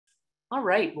All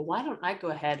right, well, why don't I go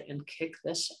ahead and kick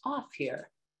this off here?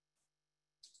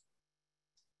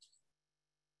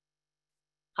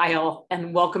 Hi all,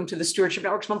 and welcome to the Stewardship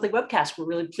Network's monthly webcast. We're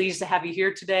really pleased to have you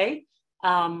here today.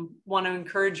 Want to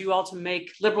encourage you all to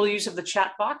make liberal use of the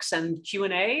chat box and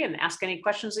Q&A and ask any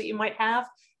questions that you might have,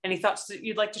 any thoughts that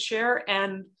you'd like to share,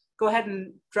 and go ahead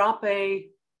and drop a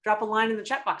line in the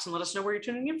chat box and let us know where you're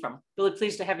tuning in from. Really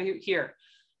pleased to have you here.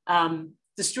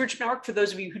 The Stewardship Network, for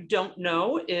those of you who don't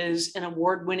know, is an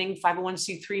award-winning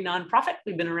 501c3 nonprofit.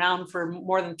 We've been around for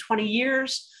more than 20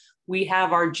 years. We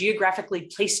have our geographically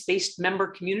place-based member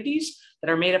communities that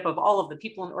are made up of all of the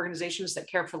people and organizations that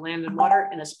care for land and water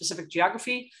in a specific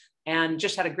geography. And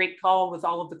just had a great call with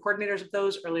all of the coordinators of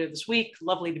those earlier this week.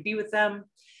 Lovely to be with them.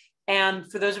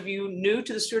 And for those of you new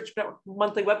to the Stewardship Network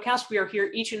monthly webcast, we are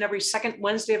here each and every second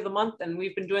Wednesday of the month. And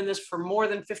we've been doing this for more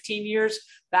than 15 years,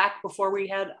 back before we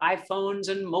had iPhones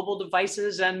and mobile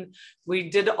devices. And we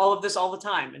did all of this all the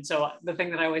time. And so the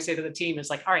thing that I always say to the team is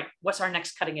like, all right, what's our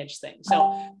next cutting edge thing?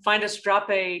 So find us, drop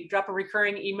a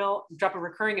recurring email, drop a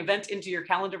recurring event into your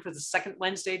calendar for the second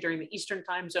Wednesday during the Eastern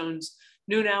time zones,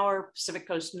 noon hour, Pacific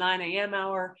Coast 9 a.m.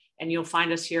 hour. And you'll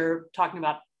find us here talking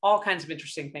about all kinds of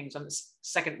interesting things on this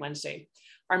second Wednesday.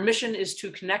 Our mission is to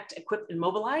connect, equip, and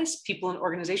mobilize people and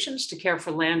organizations to care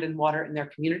for land and water in their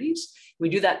communities. We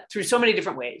do that through so many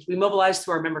different ways. We mobilize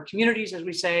through our member communities, as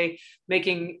we say,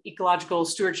 making ecological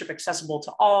stewardship accessible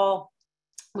to all.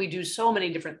 We do so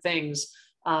many different things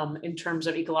in terms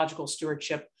of ecological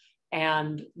stewardship,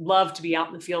 and love to be out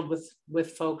in the field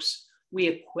with folks. We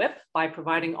equip by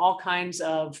providing all kinds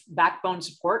of backbone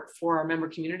support for our member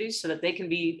communities so that they can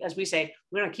be, as we say,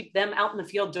 we want to keep them out in the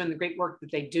field doing the great work that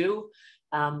they do.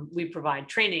 We provide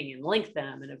training and link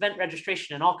them and event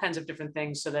registration and all kinds of different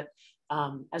things so that,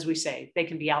 as we say, they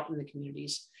can be out in the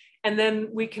communities. And then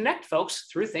we connect folks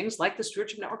through things like the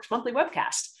Stewardship Network's monthly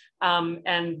webcast.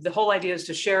 And the whole idea is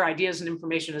to share ideas and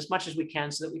information as much as we can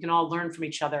so that we can all learn from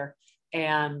each other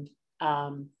and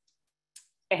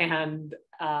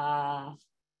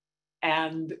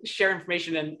share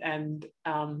information and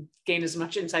gain as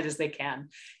much insight as they can.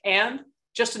 And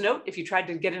just a note, if you tried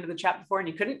to get into the chat before and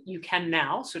you couldn't, you can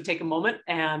now. So take a moment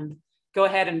and go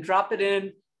ahead and drop it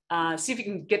in. See if you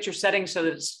can get your settings so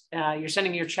that you're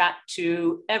sending your chat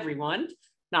to everyone,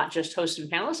 not just hosts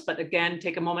and panelists. But again,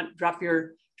 take a moment, drop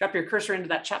your cursor into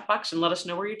that chat box and let us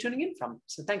know where you're tuning in from.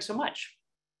 So thanks so much.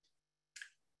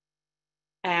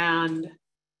 And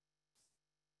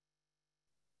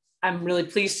I'm really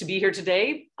pleased to be here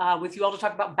today with you all to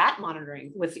talk about bat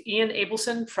monitoring with Ian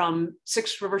Ableson from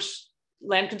Six Rivers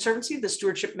Land Conservancy, the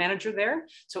Stewardship Manager there.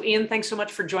 So Ian, thanks so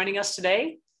much for joining us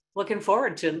today. Looking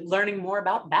forward to learning more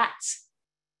about bats.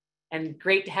 And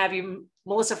great to have you,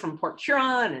 Melissa from Port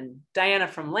Huron and Diana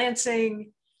from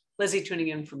Lansing, Lizzie tuning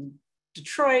in from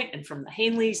Detroit and from the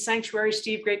Hainley Sanctuary.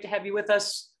 Steve, great to have you with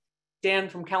us. Dan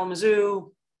from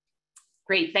Kalamazoo.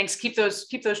 Great, thanks. Keep those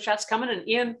chats coming. And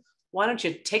Ian, why don't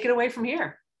you take it away from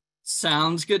here?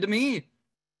 Sounds good to me.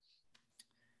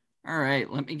 All right,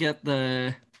 let me get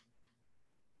the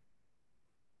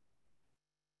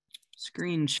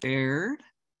screen shared.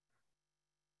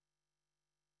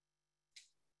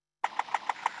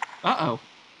 Uh-oh.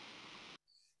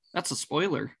 That's a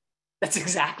spoiler. That's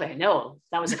exactly, I know.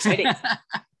 That was exciting. All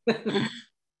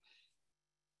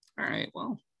right,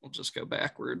 well, we'll just go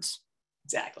backwards.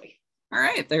 Exactly. All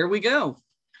right, there we go.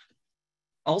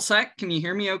 All set? Can you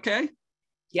hear me okay?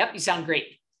 Yep, you sound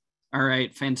great. All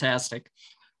right, fantastic.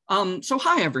 So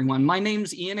hi, everyone. My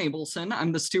name's Ian Ableson.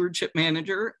 I'm the Stewardship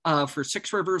Manager for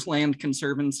Six Rivers Land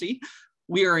Conservancy.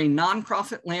 We are a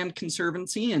nonprofit land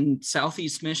conservancy in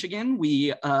Southeast Michigan.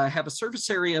 We have a service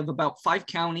area of about 5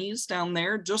 counties down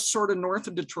there, just sort of north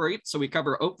of Detroit. So we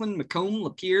cover Oakland, Macomb,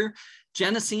 Lapeer,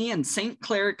 Genesee, and St.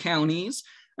 Clair counties.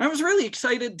 I was really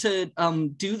excited to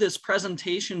do this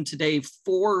presentation today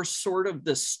for sort of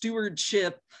the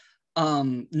stewardship,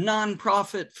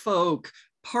 nonprofit folk,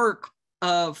 park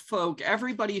folk,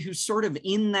 everybody who's sort of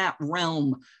in that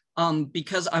realm,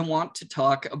 because I want to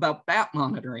talk about bat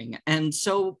monitoring. And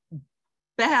so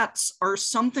bats are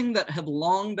something that have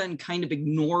long been kind of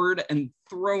ignored and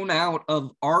thrown out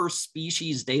of our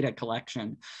species data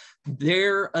collection.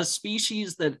 They're a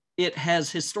species that it has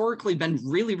historically been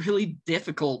really, really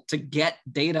difficult to get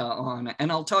data on.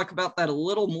 And I'll talk about that a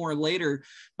little more later,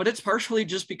 but it's partially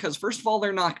just because, first of all,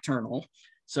 they're nocturnal.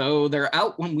 So they're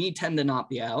out when we tend to not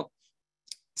be out.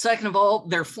 Second of all,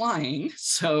 they're flying.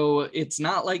 So it's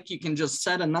not like you can just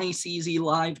set a nice, easy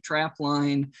live trap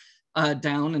line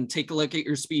down and take a look at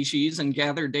your species and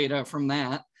gather data from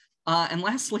that. And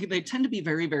lastly, they tend to be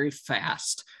very, very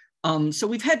fast. So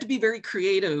we've had to be very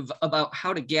creative about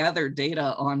how to gather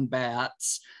data on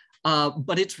bats,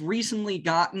 but it's recently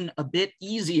gotten a bit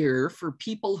easier for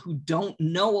people who don't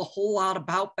know a whole lot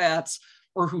about bats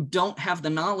or who don't have the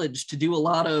knowledge to do a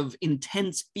lot of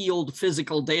intense field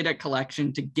physical data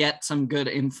collection to get some good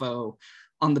info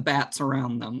on the bats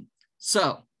around them.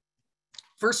 So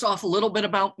first off, a little bit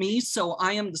about me. So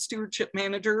I am the Stewardship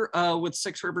Manager with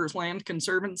Six Rivers Land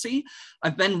Conservancy.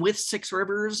 I've been with Six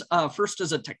Rivers first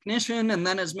as a technician and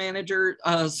then as manager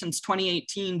since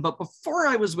 2018. But before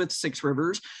I was with Six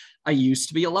Rivers, I used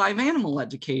to be a live animal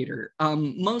educator,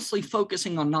 mostly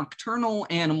focusing on nocturnal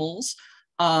animals.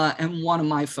 And one of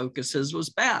my focuses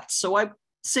was bats. So I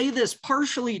say this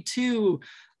partially too,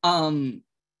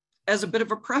 as a bit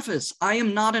of a preface, I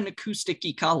am not an acoustic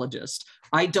ecologist.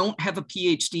 I don't have a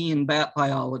PhD in bat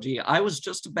biology. I was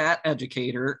just a bat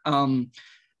educator. And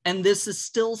this is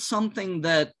still something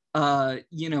that,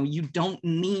 you don't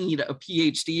need a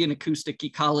PhD in acoustic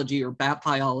ecology or bat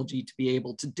biology to be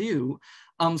able to do.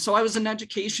 So I was an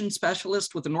education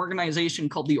specialist with an organization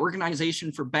called the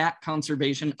Organization for Bat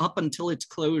Conservation up until its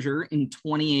closure in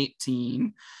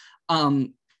 2018.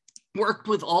 Worked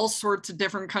with all sorts of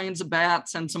different kinds of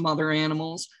bats and some other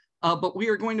animals, but we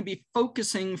are going to be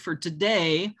focusing for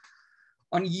today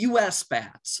on US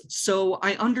bats. So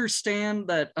I understand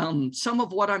that some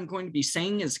of what I'm going to be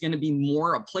saying is going to be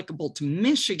more applicable to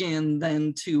Michigan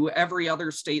than to every other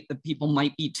state that people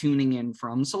might be tuning in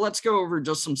from. So let's go over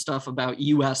just some stuff about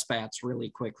US bats really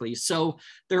quickly. So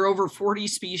there are over 40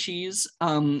 species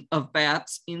of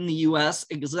bats in the US.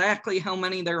 Exactly how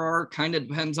many there are kind of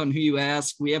depends on who you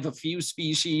ask. We have a few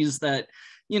species that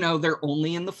they're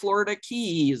only in the Florida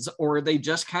Keys, or they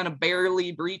just kind of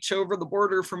barely breach over the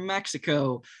border from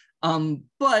Mexico.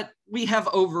 But we have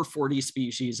over 40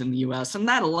 species in the US, and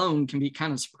that alone can be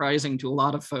kind of surprising to a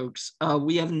lot of folks.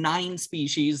 We have 9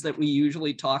 species that we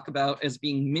usually talk about as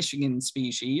being Michigan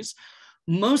species.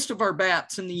 Most of our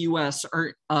bats in the US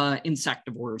are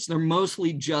insectivores. They're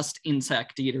mostly just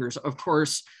insect eaters. Of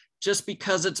course, just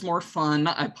because it's more fun,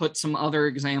 I put some other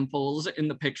examples in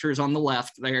the pictures on the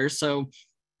left there. So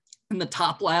in the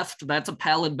top left, that's a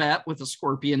pallid bat with a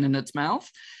scorpion in its mouth.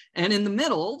 And in the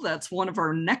middle, that's one of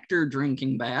our nectar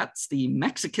drinking bats, the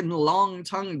Mexican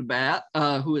long-tongued bat,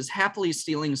 who is happily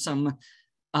stealing some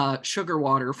sugar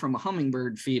water from a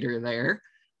hummingbird feeder there.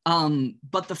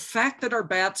 But the fact that our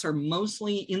bats are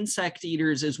mostly insect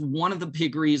eaters is one of the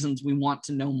big reasons we want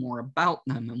to know more about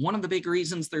them. And one of the big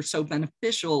reasons they're so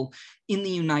beneficial in the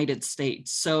United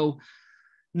States. So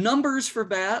numbers for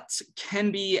bats can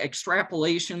be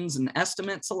extrapolations and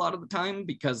estimates a lot of the time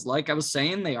because, like I was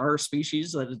saying, they are a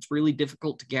species that it's really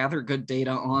difficult to gather good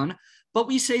data on. But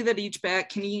we say that each bat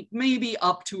can eat maybe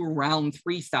up to around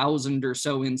 3,000 or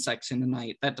so insects in a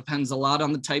night. That depends a lot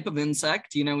on the type of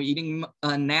insect. Eating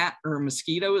a gnat or a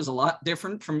mosquito is a lot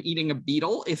different from eating a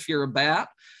beetle if you're a bat.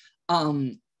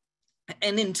 And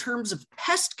in terms of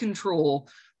pest control,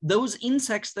 those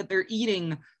insects that they're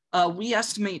eating, we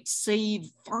estimate save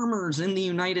farmers in the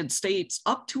United States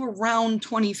up to around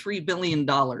 $23 billion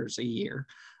a year.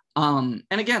 And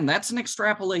again, that's an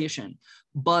extrapolation,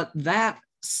 but that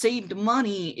saved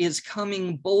money is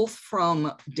coming both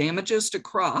from damages to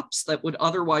crops that would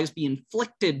otherwise be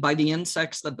inflicted by the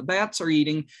insects that the bats are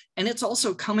eating, and it's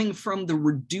also coming from the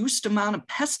reduced amount of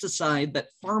pesticide that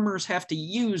farmers have to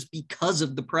use because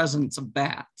of the presence of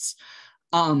bats.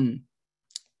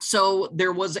 So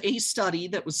there was a study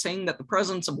that was saying that the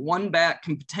presence of one bat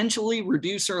can potentially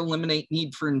reduce or eliminate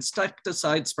need for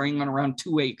insecticide spraying on around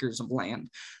 2 acres of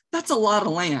land. That's a lot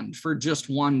of land for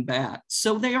just one bat.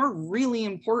 So they are really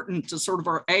important to sort of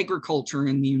our agriculture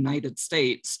in the United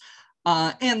States.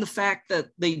 And the fact that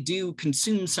they do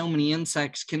consume so many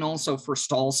insects can also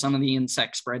forestall some of the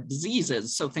insect spread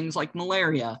diseases. So things like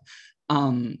malaria.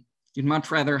 You'd much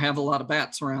rather have a lot of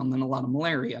bats around than a lot of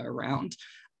malaria around.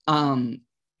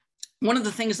 One of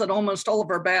the things that almost all of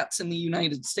our bats in the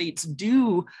United States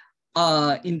do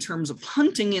in terms of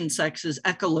hunting insects is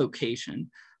echolocation.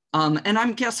 And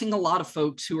I'm guessing a lot of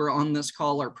folks who are on this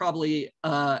call are probably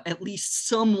at least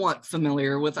somewhat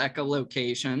familiar with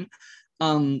echolocation.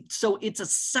 So it's a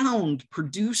sound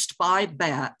produced by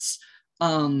bats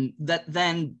that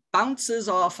then bounces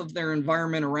off of their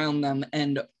environment around them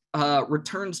and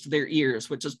returns to their ears,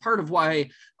 which is part of why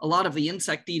a lot of the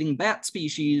insect-eating bat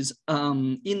species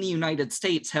in the United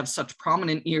States have such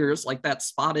prominent ears, like that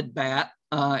spotted bat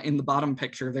in the bottom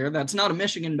picture there. That's not a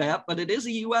Michigan bat, but it is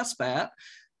a US bat.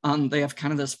 They have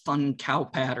kind of this fun cow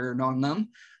pattern on them.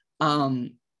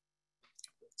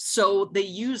 So they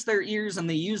use their ears and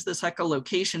they use this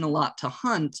echolocation a lot to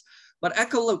hunt. but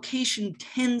echolocation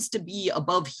tends to be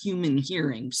above human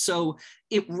hearing. So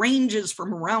it ranges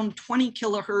from around 20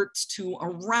 kilohertz to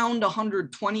around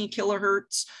 120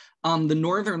 kilohertz. The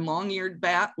northern long-eared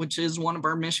bat, which is one of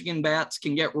our Michigan bats,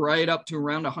 can get right up to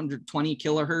around 120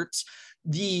 kilohertz.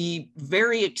 The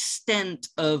very extent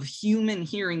of human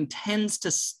hearing tends to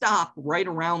stop right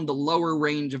around the lower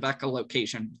range of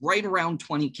echolocation, right around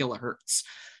 20 kilohertz.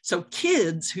 So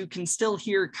kids who can still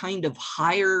hear kind of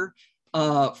higher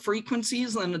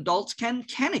frequencies than adults can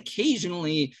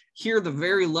occasionally hear the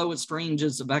very lowest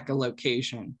ranges of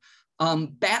echolocation.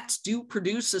 Bats do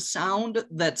produce a sound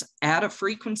that's at a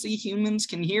frequency humans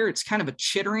can hear. It's kind of a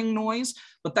chittering noise,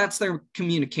 but that's their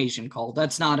communication call.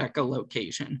 That's not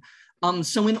echolocation.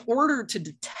 So in order to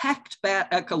detect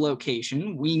bat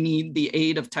echolocation, we need the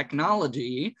aid of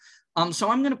technology.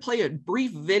 So I'm going to play a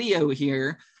brief video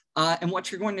here. And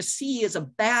what you're going to see is a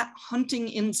bat hunting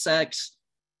insects,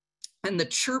 and the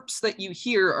chirps that you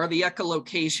hear are the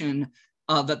echolocation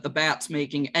that the bat's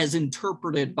making as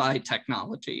interpreted by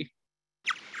technology.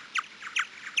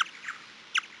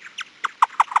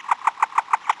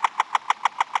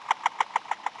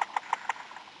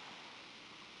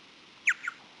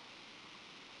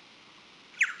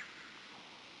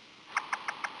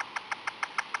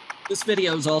 This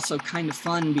video is also kind of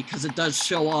fun because it does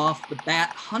show off the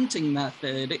bat hunting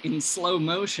method in slow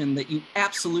motion that you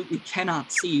absolutely cannot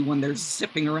see when they're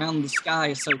zipping around the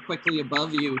sky so quickly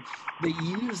above you. They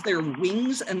use their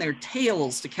wings and their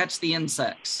tails to catch the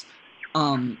insects.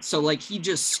 So like he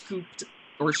just scooped,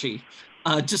 or she,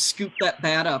 just scooped that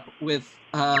bat up with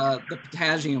the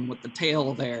potassium with the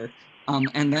tail there,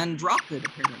 and then dropped it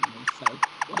apparently. So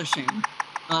what a shame.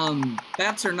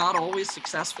 Bats are not always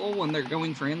successful when they're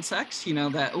going for insects. You know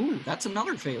that, ooh, that's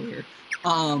another failure.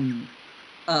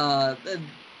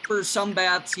 For some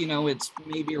bats, you know, it's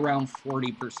maybe around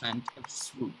 40% of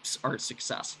swoops are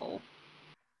successful.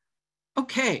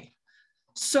 Okay,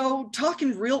 so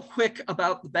talking real quick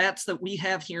about the bats that we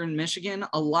have here in Michigan,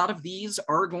 a lot of these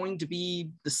are going to be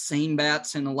the same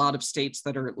bats in a lot of states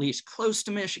that are at least close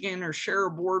to Michigan or share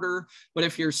a border. But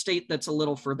if you're a state that's a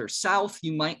little further south,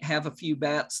 you might have a few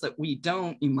bats that we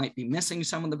don't. You might be missing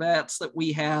some of the bats that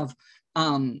we have.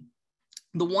 The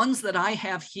ones that I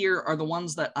have here are the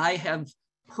ones that I have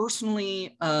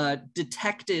personally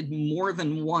detected more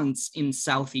than once in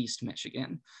Southeast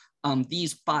Michigan.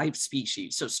 These 5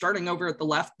 species. So starting over at the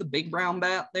left, the big brown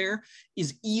bat there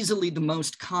is easily the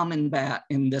most common bat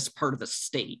in this part of the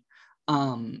state.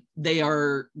 They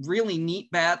are really neat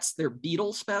bats. They're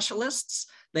beetle specialists.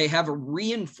 They have a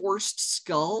reinforced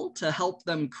skull to help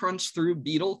them crunch through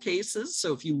beetle cases.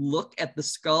 So if you look at the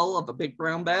skull of a big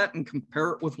brown bat and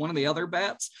compare it with one of the other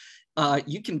bats,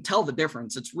 you can tell the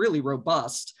difference. It's really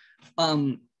robust.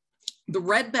 The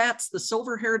red bats, the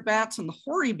silver-haired bats, and the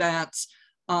hoary bats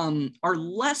are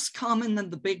less common than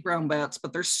the big brown bats,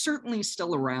 but they're certainly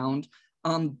still around.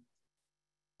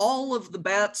 All of the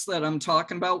bats that I'm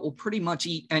talking about will pretty much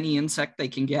eat any insect they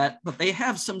can get, but they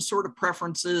have some sort of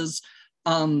preferences,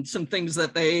 some things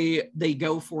that they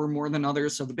go for more than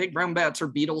others. So the big brown bats are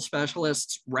beetle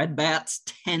specialists. Red bats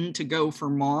tend to go for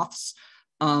moths.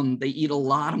 They eat a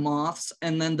lot of moths.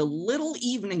 And then the little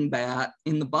evening bat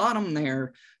in the bottom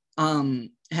there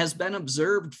has been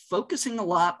observed focusing a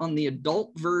lot on the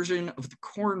adult version of the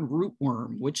corn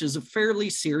rootworm, which is a fairly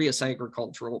serious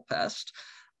agricultural pest.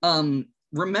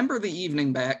 Remember the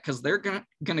evening bat, because they're going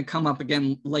to come up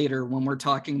again later when we're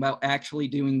talking about actually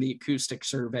doing the acoustic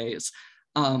surveys.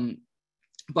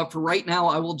 But for right now,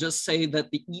 I will just say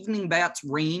that the evening bat's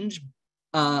range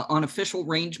on official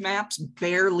range maps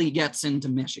barely gets into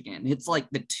Michigan. It's like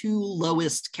the 2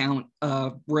 lowest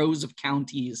rows of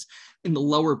counties in the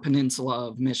lower peninsula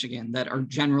of Michigan that are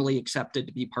generally accepted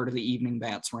to be part of the evening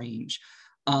bat's range.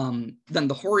 Then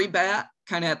the hoary bat,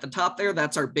 kind of at the top there,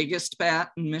 that's our biggest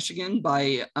bat in Michigan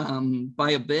by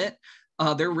a bit.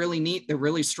 They're really neat. They're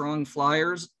really strong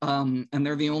flyers, and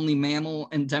they're the only mammal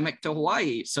endemic to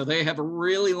Hawaii. So they have a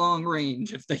really long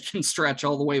range if they can stretch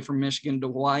all the way from Michigan to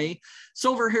Hawaii.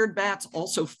 Silver-haired bats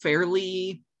also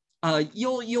fairly,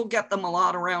 you'll get them a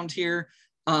lot around here.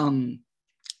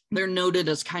 They're noted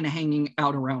as kind of hanging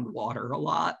out around water a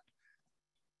lot.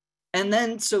 And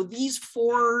then, so these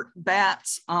 4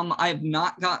 bats, I have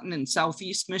not gotten in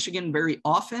Southeast Michigan very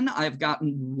often. I've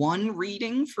gotten 1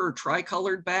 reading for a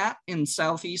tricolored bat in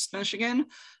Southeast Michigan,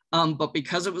 but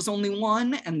because it was only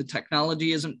 1 and the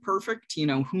technology isn't perfect, you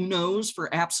know, who knows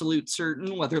for absolute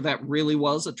certain whether that really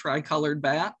was a tricolored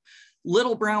bat.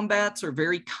 Little brown bats are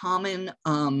very common.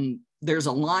 There's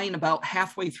a line about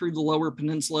halfway through the lower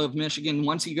peninsula of Michigan.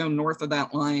 Once you go north of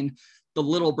that line, the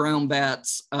little brown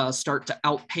bats start to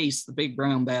outpace the big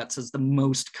brown bats as the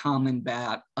most common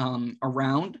bat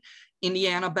around.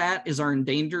 Indiana bat is our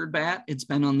endangered bat. It's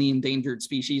been on the endangered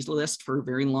species list for a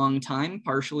very long time,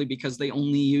 partially because they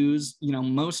only use,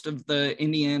 most of the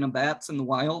Indiana bats in the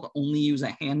wild only use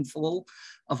a handful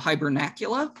of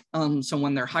hibernacula. So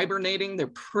when they're hibernating, they're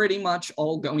pretty much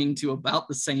all going to about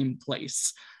the same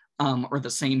place or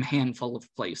the same handful of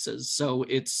places. So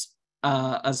it's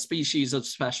a species of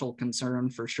special concern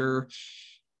for sure.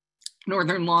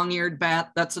 Northern long-eared bat,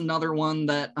 that's another one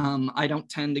that I don't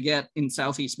tend to get in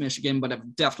Southeast Michigan, but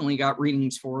I've definitely got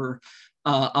readings for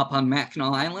up on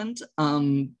Mackinac Island,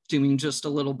 doing just a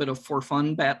little bit of for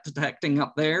fun bat detecting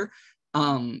up there.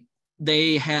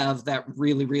 They have that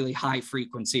really, really high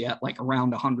frequency at like around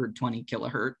 120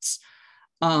 kilohertz.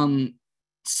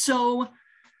 So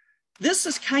this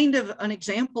is kind of an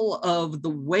example of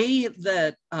the way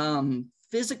that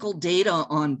physical data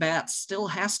on bats still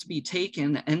has to be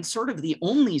taken, and sort of the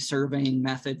only surveying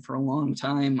method for a long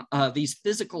time, these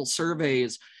physical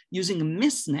surveys using a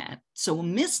mist net. So a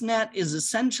mist net is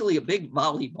essentially a big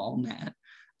volleyball net,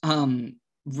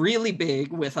 really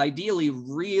big with ideally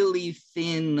really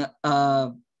thin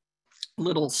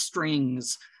little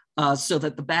strings so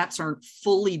that the bats aren't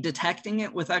fully detecting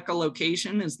it with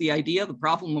echolocation is the idea. The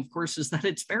problem, of course, is that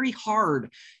it's very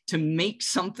hard to make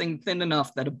something thin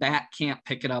enough that a bat can't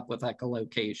pick it up with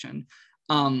echolocation.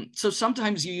 So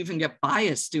sometimes you even get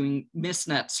bias doing mist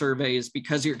net surveys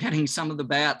because you're getting some of the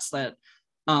bats that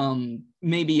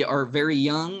maybe are very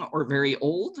young or very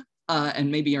old,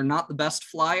 and maybe are not the best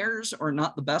flyers or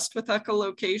not the best with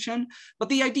echolocation. But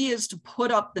the idea is to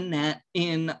put up the net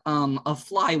in a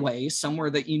flyway, somewhere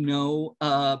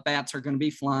that bats are going to be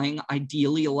flying.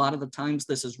 Ideally, a lot of the times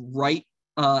this is right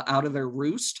out of their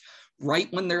roost, right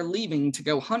when they're leaving to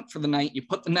go hunt for the night. You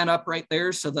put the net up right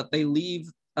there so that they leave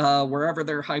wherever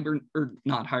they're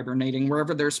not hibernating,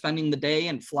 wherever they're spending the day,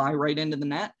 and fly right into the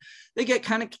net. They get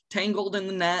kind of tangled in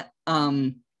the net.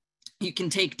 You can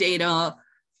take data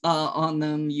on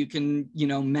them. You can,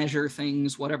 measure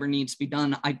things, whatever needs to be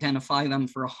done, identify them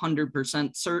for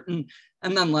 100% certain,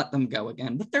 and then let them go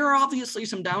again. But there are obviously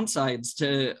some downsides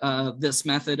to this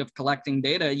method of collecting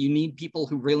data. You need people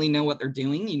who really know what they're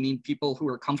doing. You need people who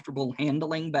are comfortable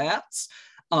handling bats.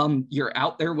 You're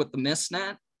out there with the mist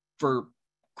net for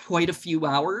quite a few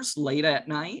hours late at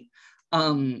night.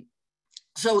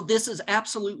 So this is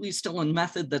absolutely still a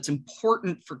method that's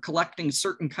important for collecting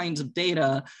certain kinds of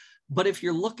data. But if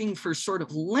you're looking for sort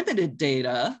of limited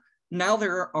data, now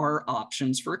there are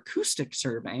options for acoustic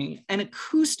surveying. And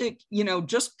acoustic,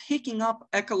 just picking up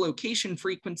echolocation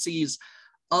frequencies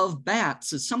of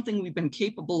bats is something we've been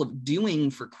capable of doing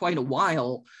for quite a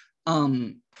while.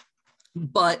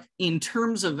 But in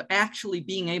terms of actually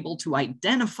being able to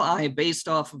identify based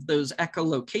off of those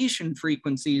echolocation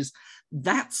frequencies,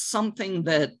 that's something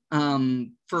that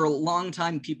for a long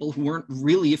time, people who weren't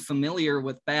really familiar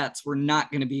with bats were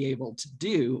not going to be able to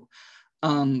do.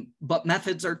 But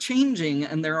methods are changing,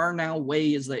 and there are now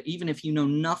ways that even if you know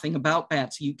nothing about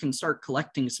bats, you can start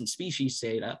collecting some species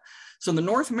data. So the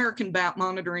North American Bat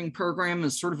Monitoring Program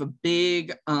is sort of a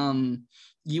big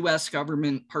US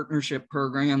government partnership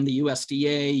program. The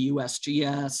USDA,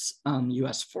 USGS,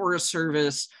 US Forest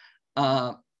Service,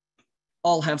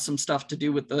 all have some stuff to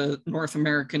do with the North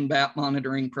American Bat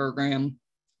Monitoring Program.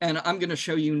 And I'm going to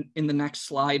show you in the next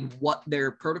slide what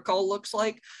their protocol looks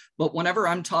like. But whenever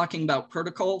I'm talking about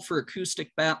protocol for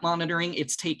acoustic bat monitoring,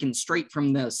 it's taken straight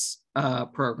from this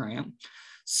program.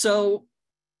 So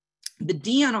the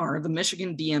DNR, the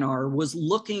Michigan DNR, was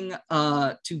looking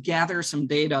to gather some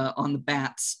data on the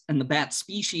bats and the bat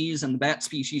species and the bat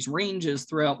species ranges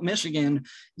throughout Michigan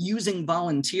using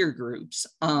volunteer groups.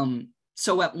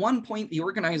 So at one point, the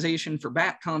Organization for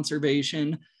Bat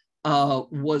Conservation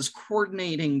was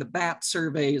coordinating the bat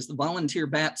surveys, the volunteer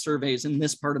bat surveys in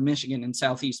this part of Michigan, in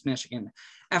Southeast Michigan.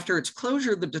 After its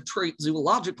closure, the Detroit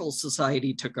Zoological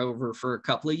Society took over for a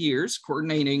couple of years,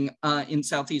 coordinating in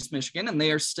Southeast Michigan, and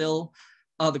they are still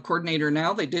the coordinator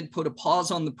now. They did put a pause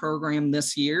on the program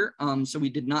this year, so we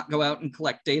did not go out and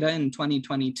collect data in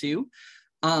 2022.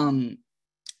 And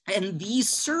these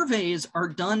surveys are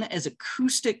done as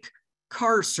acoustic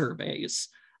car surveys.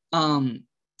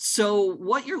 So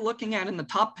what you're looking at in the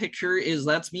top picture is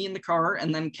that's me in the car,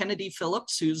 and then Kennedy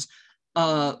Phillips, who's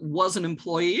was an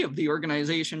employee of the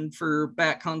Organization for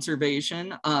Bat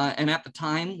Conservation, and at the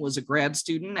time was a grad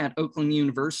student at Oakland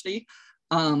University.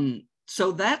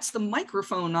 So that's the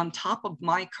microphone on top of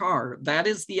my car. That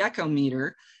is the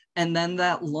echometer. And then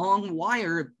that long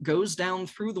wire goes down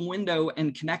through the window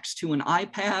and connects to an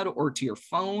iPad or to your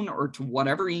phone or to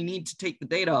whatever you need to take the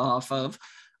data off of.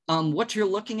 What you're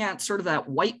looking at, sort of that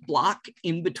white block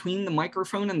in between the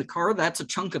microphone and the car, that's a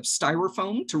chunk of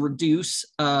styrofoam to reduce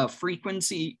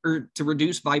frequency or to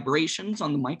reduce vibrations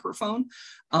on the microphone.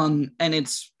 And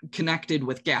it's connected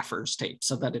with gaffer's tape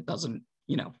so that it doesn't,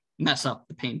 mess up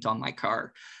the paint on my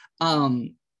car.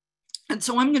 And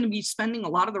so I'm going to be spending a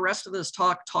lot of the rest of this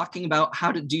talk talking about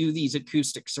how to do these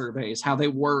acoustic surveys, how they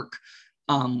work,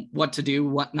 what to do,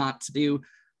 what not to do.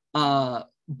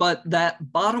 But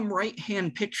that bottom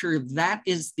right-hand picture, that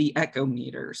is the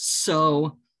echometer.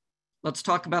 So let's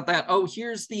talk about that. Oh,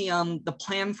 here's the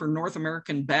plan for North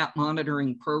American Bat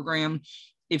Monitoring Program.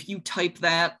 If you type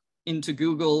that into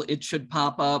Google, it should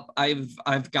pop up.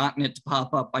 I've gotten it to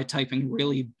pop up by typing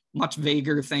really much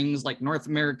vaguer things like North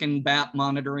American Bat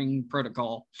Monitoring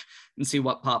Protocol and see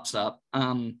what pops up.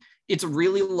 It's a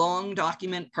really long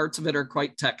document. Parts of it are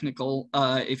quite technical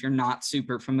if you're not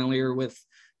super familiar with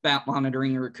bat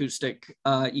monitoring or acoustic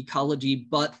ecology,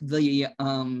 but the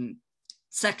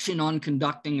section on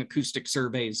conducting acoustic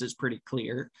surveys is pretty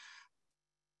clear.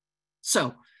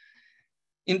 So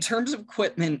in terms of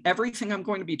equipment, everything I'm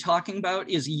going to be talking about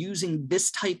is using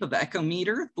this type of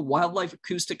echometer, the Wildlife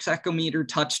Acoustics Echometer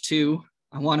Touch 2.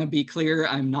 I want to be clear,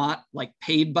 I'm not like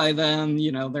paid by them,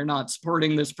 they're not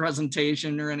supporting this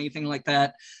presentation or anything like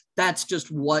that. That's just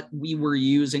what we were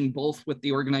using both with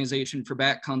the Organization for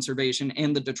Bat Conservation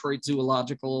and the Detroit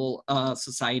Zoological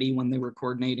Society when they were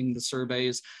coordinating the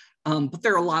surveys. But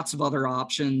there are lots of other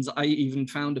options. I even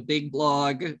found a big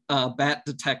blog,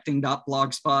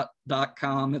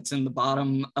 batdetecting.blogspot.com. It's in the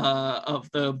bottom of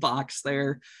the box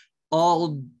there.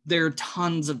 There are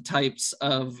tons of types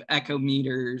of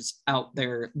echometers out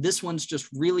there. This one's just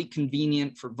really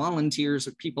convenient for volunteers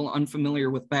or people unfamiliar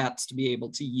with bats to be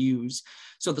able to use.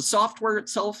 So the software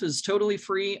itself is totally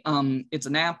free. It's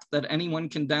an app that anyone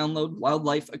can download,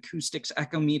 Wildlife Acoustics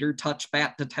Echometer Touch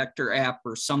Bat Detector app,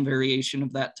 or some variation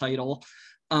of that title.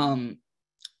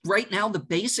 Right now, the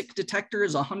basic detector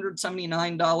is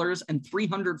 $179 and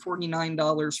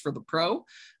 $349 for the Pro.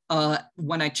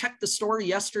 When I checked the store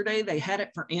yesterday, they had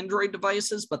it for Android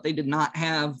devices, but they did not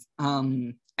have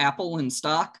Apple in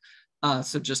stock.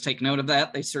 So just take note of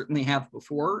that. They certainly have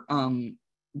before.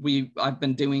 I've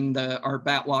been doing our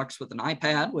bat walks with an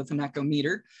iPad with an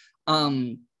echometer.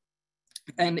 And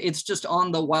it's just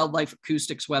on the Wildlife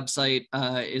Acoustics website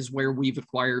is where we've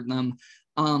acquired them.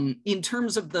 In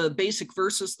terms of the basic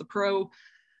versus the Pro,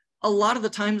 a lot of the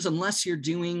times, unless you're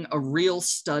doing a real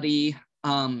study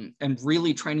and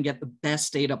really trying to get the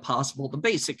best data possible, the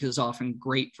basic is often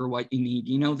great for what you need.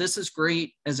 This is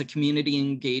great as a community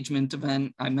engagement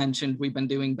event. I mentioned we've been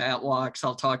doing bat walks.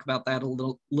 I'll talk about that a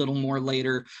little more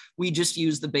later. We just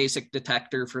use the basic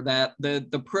detector for that.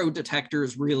 The Pro detector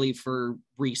is really for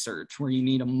research where you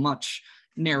need a much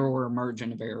narrower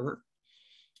margin of error.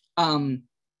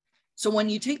 So when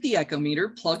you take the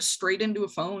echometer, plug straight into a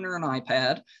phone or an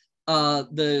iPad.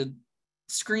 The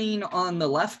screen on the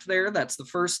left there, that's the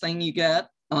first thing you get.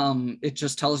 It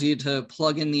just tells you to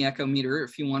plug in the echometer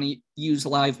if you want to use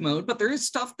live mode, but there is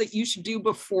stuff that you should do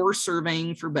before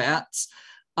surveying for bats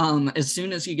as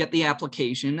soon as you get the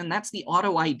application, and that's the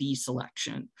auto ID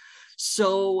selection.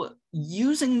 So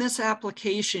using this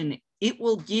application, it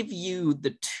will give you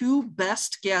the two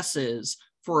best guesses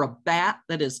for a bat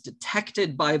that is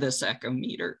detected by this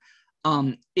echometer.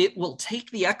 It will take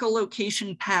the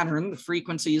echolocation pattern, the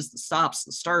frequencies, the stops,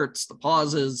 the starts, the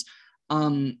pauses,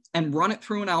 and run it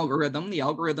through an algorithm. The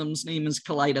algorithm's name is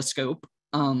Kaleidoscope.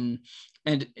 And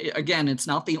again, it's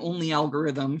not the only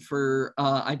algorithm for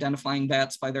identifying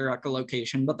bats by their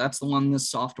echolocation, but that's the one this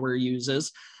software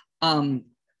uses.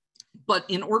 But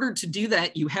in order to do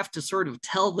that, you have to sort of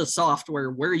tell the software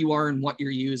where you are and what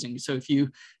you're using. So if you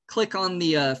click on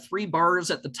the three bars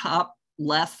at the top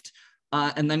left,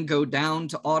 and then go down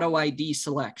to auto ID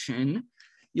selection,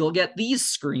 you'll get these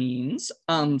screens.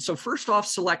 So first off,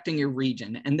 selecting your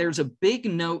region, and there's a big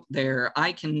note there.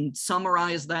 I can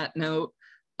summarize that note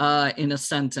in a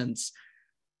sentence.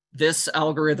 This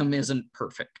algorithm isn't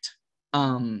perfect.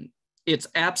 It's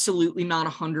absolutely not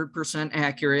 100%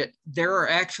 accurate. There are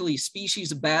actually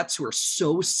species of bats who are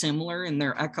so similar in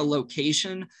their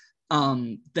echolocation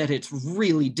that it's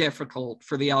really difficult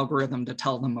for the algorithm to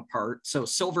tell them apart. So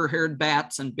silver-haired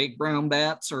bats and big brown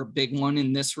bats are a big one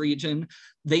in this region.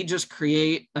 They just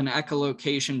create an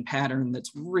echolocation pattern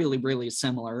that's really, really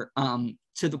similar,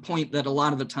 to the point that a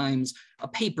lot of the times a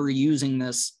paper using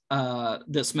this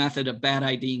method of bat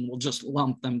IDing will just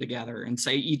lump them together and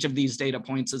say each of these data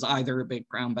points is either a big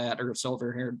brown bat or a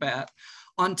silver-haired bat.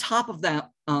 On top of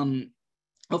that,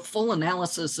 a full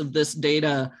analysis of this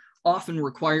data often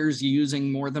requires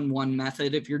using more than one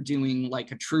method if you're doing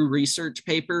like a true research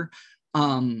paper.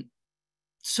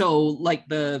 So like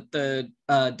the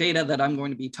data that I'm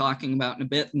going to be talking about in a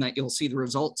bit and that you'll see the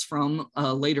results from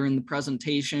later in the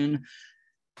presentation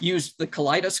used the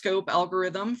kaleidoscope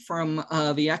algorithm from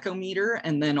the echometer,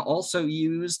 and then also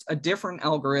used a different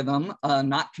algorithm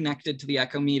not connected to the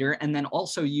echometer, and then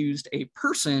also used a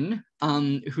person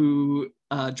Georgia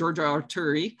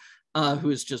Arturi, who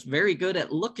is just very good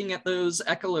at looking at those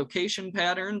echolocation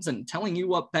patterns and telling you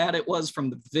what bat it was from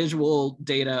the visual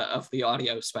data of the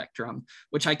audio spectrum,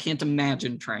 which I can't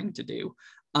imagine trying to do.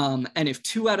 And if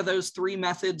 2 out of those 3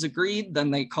 methods agreed,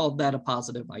 then they called that a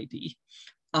positive ID.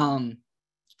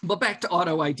 But back to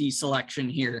auto ID selection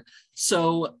here.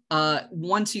 So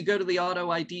once you go to the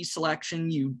auto ID selection,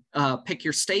 you pick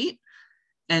your state,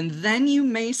 and then you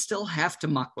may still have to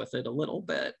muck with it a little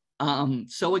bit.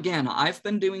 So again, I've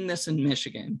been doing this in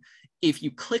Michigan. If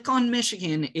you click on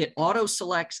Michigan, it auto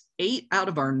selects 8 out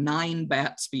of our 9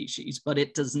 bat species, but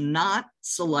it does not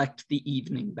select the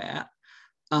evening bat.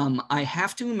 I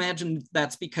have to imagine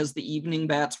that's because the evening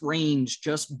bat's range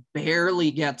just barely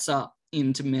gets up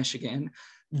into Michigan.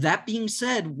 That being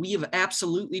said, we have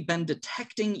absolutely been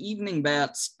detecting evening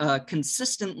bats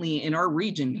consistently in our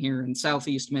region here in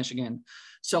Southeast Michigan.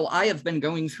 So I have been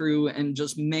going through and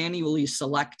just manually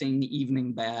selecting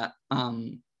evening bat.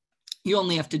 You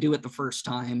only have to do it the first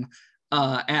time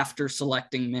after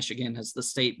selecting Michigan as the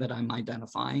state that I'm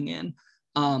identifying in.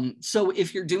 So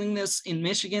if you're doing this in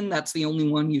Michigan, that's the only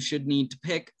one you should need to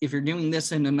pick. If you're doing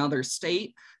this in another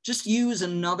state, just use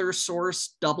another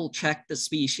source, double check the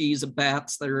species of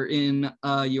bats that are in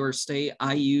your state.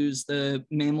 I use the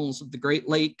Mammals of the Great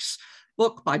Lakes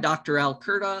book by Dr. Al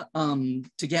Kurta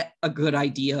to get a good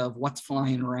idea of what's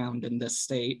flying around in this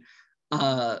state.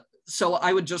 So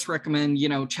I would just recommend,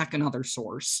 check another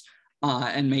source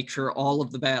and make sure all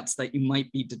of the bats that you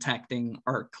might be detecting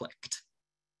are clicked.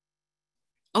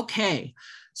 Okay,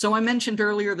 so I mentioned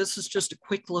earlier, this is just a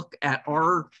quick look at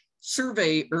our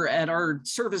survey or at our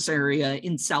service area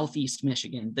in Southeast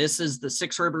Michigan. This is the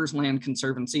Six Rivers Land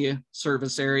Conservancy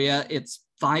service area. It's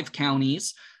 5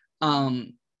 counties.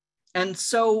 And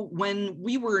so when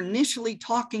we were initially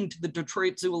talking to the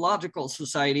Detroit Zoological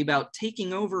Society about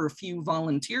taking over a few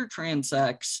volunteer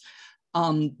transects,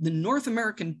 the North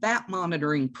American Bat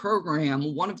Monitoring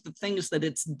Program, one of the things that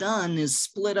it's done is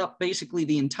split up basically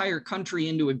the entire country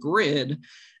into a grid.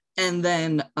 And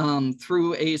then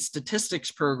through a statistics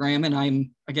program, and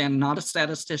I'm, again, not a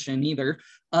statistician either,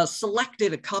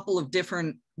 selected a couple of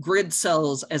different grid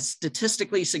cells as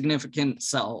statistically significant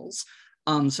cells.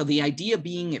 So the idea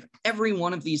being, if every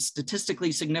one of these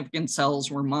statistically significant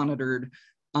cells were monitored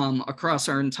across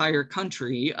our entire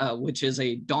country, which is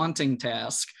a daunting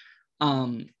task,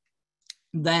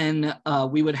 then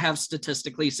we would have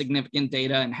statistically significant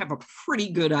data and have a pretty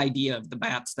good idea of the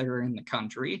bats that are in the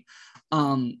country.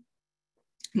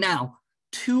 Now,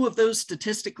 2 of those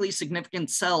statistically significant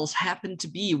cells happen to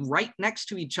be right next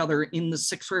to each other in the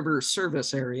Six Rivers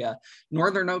service area,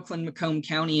 northern Oakland, Macomb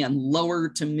County, and lower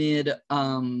to mid,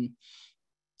 Oakland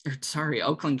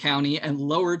County and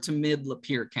lower to mid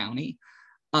Lapeer County.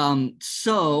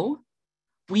 So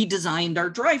we designed our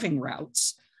driving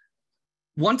routes.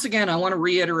 Once again, I want to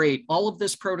reiterate, all of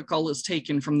this protocol is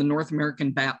taken from the North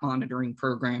American Bat Monitoring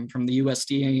Program from the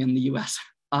USDA and the US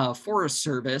Forest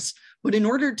Service. But in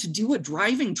order to do a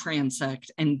driving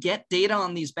transect and get data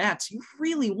on these bats, you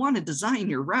really want to design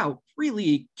your route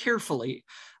really carefully.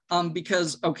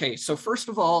 Because, okay, so first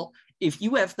of all, if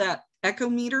you have that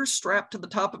echometer strapped to the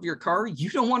top of your car, you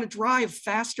don't want to drive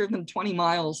faster than 20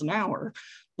 miles an hour,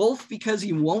 both because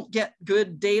you won't get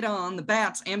good data on the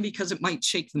bats and because it might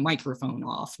shake the microphone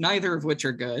off, neither of which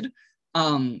are good.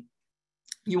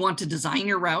 You want to design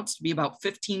your routes to be about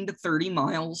 15 to 30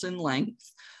 miles in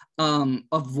length.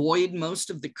 Avoid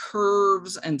most of the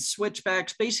curves and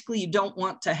switchbacks. Basically, you don't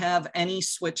want to have any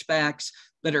switchbacks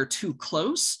that are too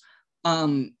close.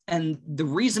 And the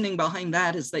reasoning behind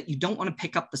that is that you don't want to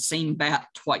pick up the same bat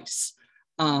twice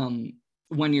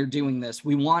when you're doing this.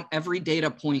 We want every data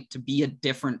point to be a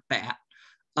different bat.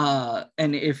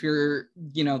 And if you're,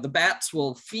 the bats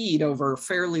will feed over a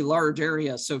fairly large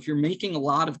area. So if you're making a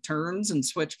lot of turns and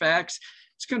switchbacks,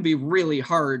 it's going to be really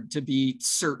hard to be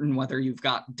certain whether you've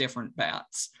got different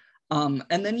bats. And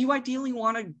then you ideally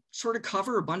want to sort of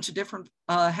cover a bunch of different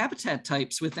habitat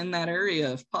types within that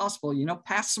area if possible,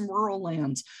 past some rural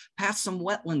lands, past some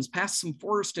wetlands, past some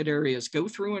forested areas, go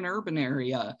through an urban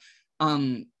area,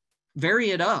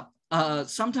 vary it up.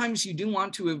 Sometimes you do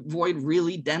want to avoid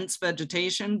really dense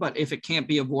vegetation, but if it can't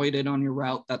be avoided on your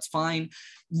route, that's fine.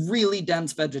 Really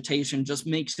dense vegetation just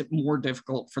makes it more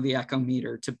difficult for the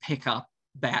echometer to pick up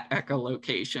bat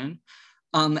echolocation.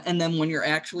 And then when you're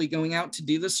actually going out to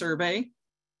do the survey,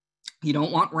 you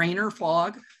don't want rain or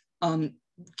fog.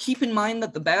 Keep in mind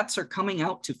that the bats are coming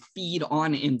out to feed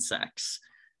on insects.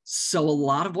 So a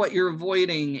lot of what you're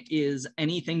avoiding is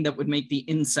anything that would make the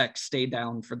insects stay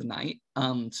down for the night.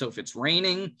 So if it's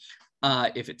raining,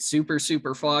 if it's super,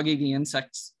 super foggy, the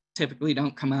insects typically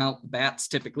don't come out. Bats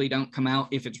typically don't come out.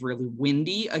 If it's really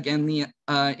windy, again, the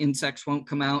insects won't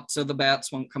come out, so the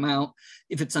bats won't come out.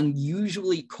 If it's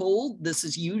unusually cold, this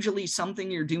is usually something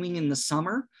you're doing in the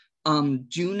summer.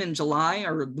 June and July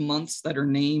are the months that are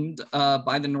named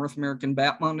by the North American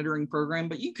Bat Monitoring Program,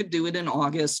 but you could do it in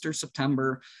August or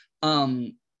September. For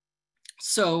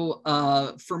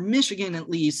Michigan, at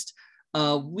least,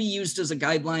 we used as a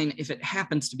guideline, if it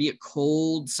happens to be a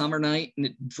cold summer night and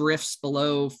it drifts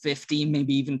below 50,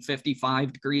 maybe even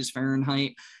 55 degrees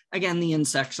Fahrenheit, again, the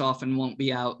insects often won't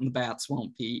be out and the bats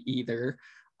won't be either.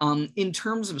 In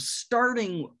terms of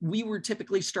starting, we were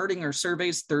typically starting our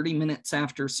surveys 30 minutes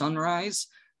after sunrise,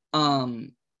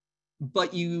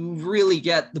 but you really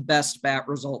get the best bat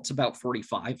results about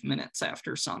 45 minutes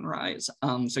after sunrise.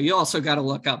 So you also got to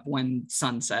look up when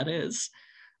sunset is.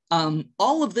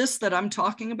 All of this that I'm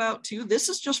talking about too, this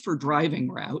is just for driving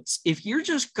routes. If you're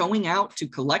just going out to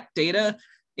collect data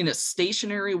in a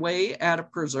stationary way at a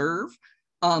preserve,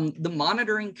 the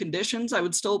monitoring conditions I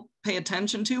would still pay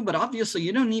attention to, but obviously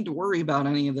you don't need to worry about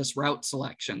any of this route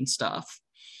selection stuff.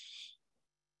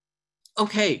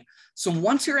 Okay, so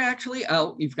once you're actually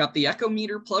out, you've got the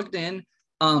echometer plugged in.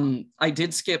 I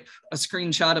did skip a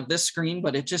screenshot of this screen,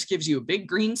 but it just gives you a big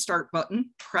green start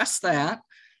button. Press that.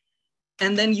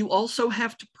 And then you also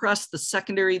have to press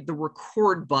the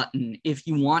record button if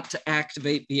you want to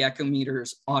activate the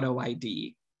echometer's auto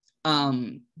ID.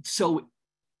 So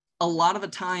a lot of the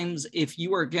times, if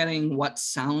you are getting what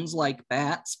sounds like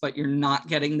bats, but you're not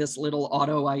getting this little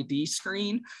auto ID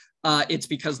screen, it's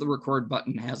because the record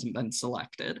button hasn't been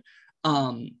selected.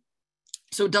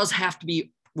 So it does have to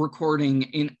be recording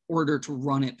in order to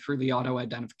run it through the auto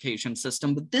identification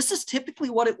system. But this is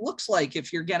typically what it looks like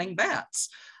if you're getting bats.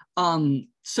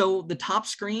 So the top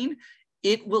screen,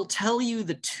 it will tell you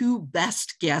the two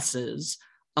best guesses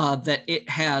that it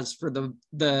has for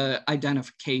the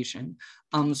identification.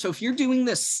 So if you're doing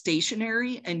this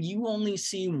stationary and you only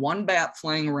see one bat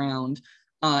flying around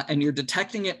and you're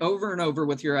detecting it over and over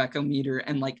with your echometer,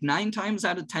 and like 9 times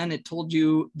out of 10, it told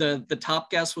you the top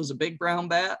guess was a big brown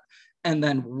bat, and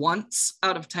then once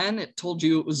out of 10, it told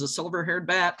you it was a silver-haired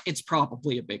bat, it's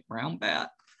probably a big brown bat.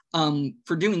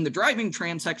 For doing the driving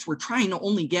transects, we're trying to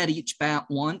only get each bat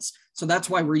once. So that's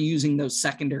why we're using those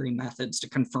secondary methods to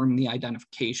confirm the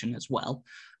identification as well.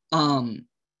 And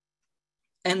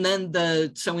then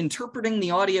so interpreting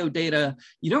the audio data,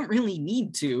 you don't really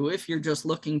need to if you're just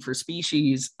looking for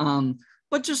species,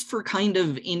 but just for kind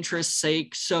of interest's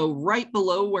sake. So right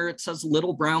below where it says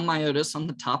little brown myotis on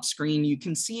the top screen, you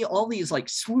can see all these like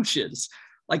swooshes,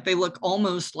 like they look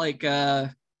almost like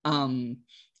an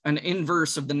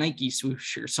inverse of the Nike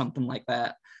swoosh or something like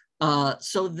that.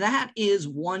 So that is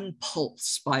one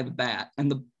pulse by the bat, and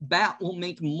the bat will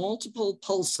make multiple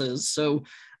pulses. So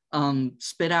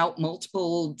spit out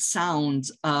multiple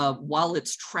sounds while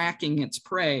it's tracking its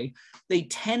prey. They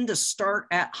tend to start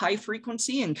at high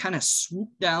frequency and kind of swoop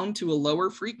down to a lower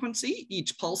frequency.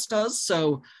 Each pulse does.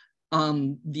 So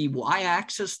the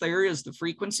y-axis there is the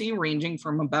frequency ranging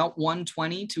from about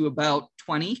 120 to about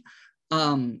 20.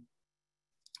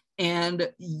 And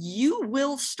you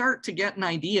will start to get an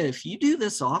idea. If you do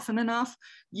this often enough,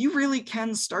 you really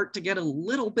can start to get a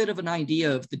little bit of an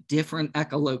idea of the different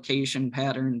echolocation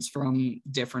patterns from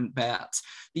different bats.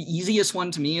 The easiest one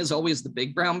to me is always the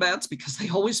big brown bats because they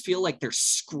always feel like they're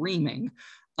screaming.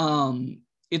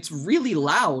 It's really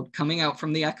loud coming out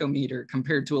from the echometer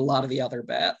compared to a lot of the other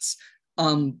bats.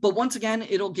 But once again,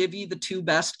 it'll give you the two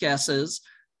best guesses.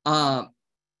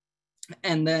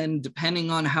 And then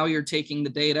depending on how you're taking the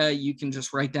data, you can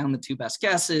just write down the two best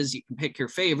guesses. You can pick your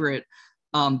favorite,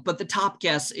 but the top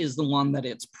guess is the one that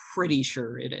it's pretty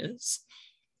sure it is.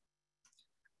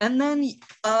 And then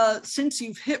since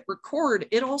you've hit record,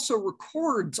 it also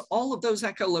records all of those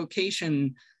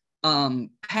echolocation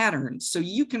patterns. So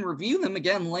you can review them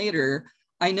again later.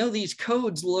 I know these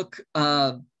codes look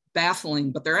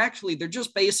baffling, but they're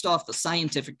just based off the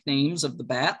scientific names of the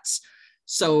bats.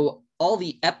 So all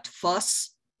the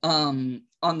ept-fus on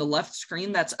the left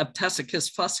screen, that's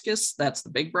Eptesicus fuscus, that's the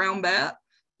big brown bat.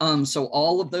 So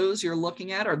all of those you're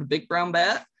looking at are the big brown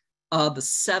bat. The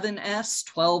 7S,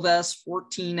 12S,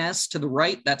 14S to the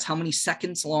right, that's how many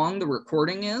seconds long the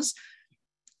recording is.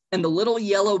 And the little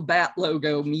yellow bat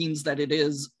logo means that it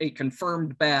is a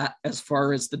confirmed bat as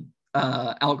far as the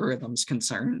algorithm's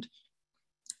concerned.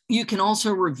 You can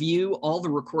also review all the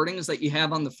recordings that you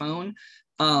have on the phone.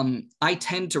 I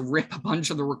tend to rip a bunch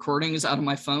of the recordings out of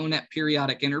my phone at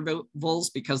periodic intervals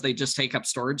because they just take up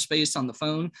storage space on the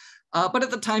phone. But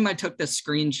at the time I took this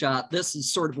screenshot, this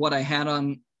is sort of what I had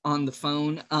on the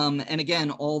phone. And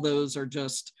again, all those are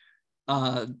just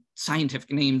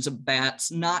scientific names of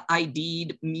bats. Not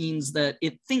ID'd means that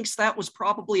it thinks that was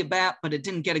probably a bat, but it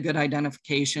didn't get a good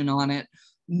identification on it.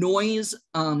 Noise,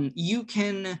 you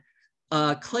can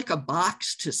click a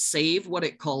box to save what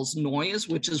it calls noise,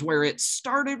 which is where it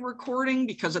started recording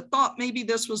because it thought maybe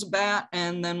this was a bat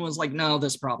and then was like, no,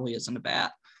 this probably isn't a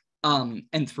bat,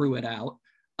 and threw it out.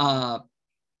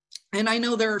 And I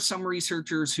know there are some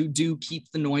researchers who do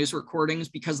keep the noise recordings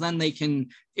because then they can,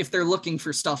 if they're looking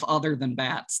for stuff other than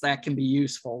bats, that can be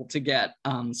useful to get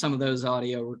some of those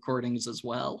audio recordings as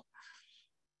well.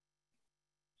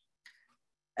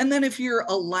 And then if you're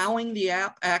allowing the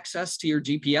app access to your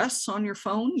GPS on your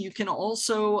phone, you can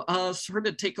also sort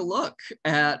of take a look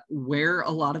at where a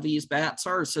lot of these bats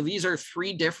are. So these are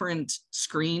 3 different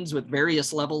screens with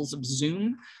various levels of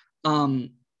zoom.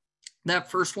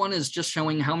 That first one is just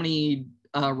showing how many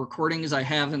recordings I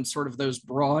have in sort of those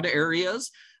broad areas.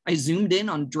 I zoomed in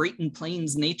on Drayton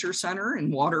Plains Nature Center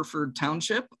in Waterford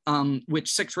Township,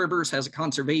 which Six Rivers has a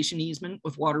conservation easement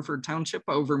with Waterford Township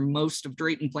over most of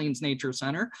Drayton Plains Nature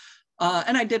Center.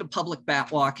 And I did a public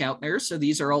bat walk out there. So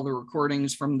these are all the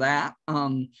recordings from that.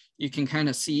 You can kind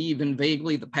of see even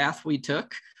vaguely the path we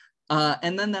took.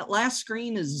 And then that last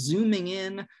screen is zooming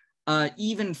in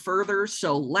even further.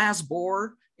 So Las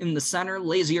Boar in the center,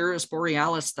 Lasiurus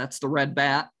borealis, that's the red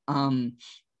bat.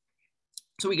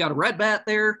 So we got a red bat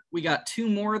there. We got 2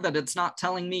 more that it's not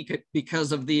telling me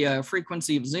because of the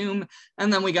frequency of zoom.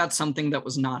 And then we got something that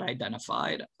was not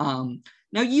identified. Now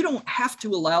you don't have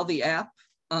to allow the app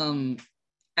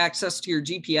access to your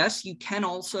GPS. You can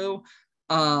also,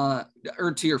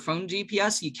 or to your phone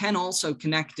GPS, you can also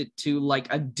connect it to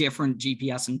like a different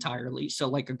GPS entirely. So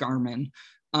like a Garmin.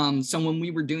 So when we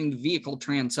were doing the vehicle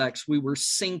transects, we were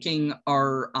syncing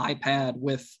our iPad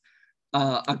with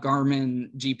a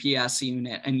Garmin GPS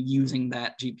unit and using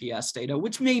that GPS data,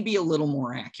 which may be a little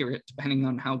more accurate depending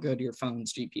on how good your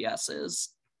phone's GPS is.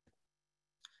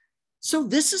 So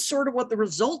this is sort of what the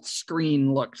results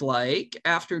screen looked like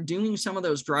after doing some of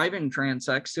those driving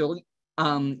transects.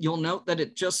 You'll note that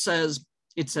it just says,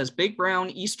 big brown,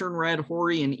 eastern red,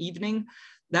 hoary, and evening.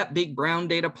 That big brown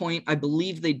data point, I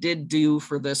believe they did do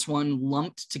for this one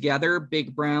lumped together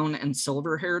big brown and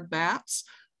silver-haired bats.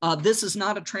 This is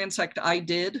not a transect I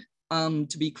did,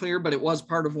 to be clear, but it was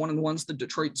part of one of the ones the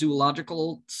Detroit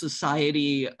Zoological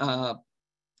Society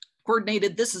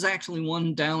coordinated. This is actually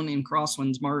one down in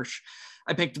Crosswinds Marsh.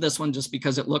 I picked this one just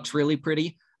because it looks really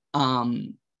pretty.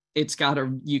 It's got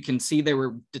you can see they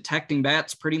were detecting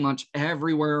bats pretty much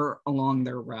everywhere along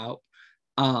their route.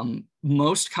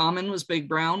 Most common was big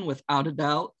brown, without a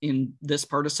doubt. In this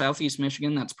part of Southeast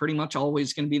Michigan, that's pretty much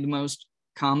always going to be the most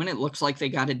common. It looks like they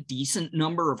got a decent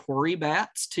number of hoary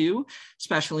bats too,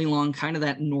 especially along kind of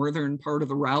that northern part of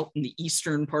the route and the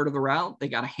eastern part of the route. They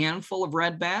got a handful of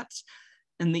red bats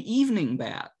and the evening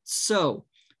bat. So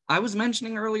I was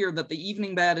mentioning earlier that the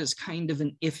evening bat is kind of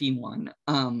an iffy one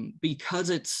because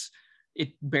it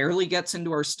barely gets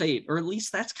into our state, or at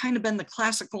least that's kind of been the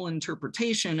classical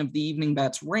interpretation of the evening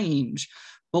bat's range.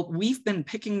 But we've been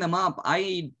picking them up.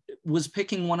 I was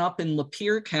picking one up in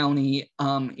Lapeer County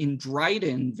in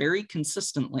Dryden very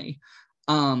consistently.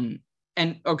 And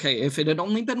okay, if it had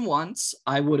only been once,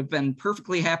 I would have been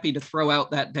perfectly happy to throw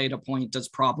out that data point as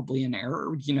probably an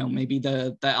error. You know, maybe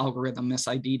the algorithm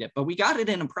misid'd it, but we got it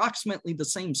in approximately the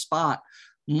same spot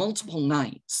multiple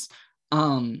nights.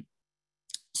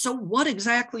 So what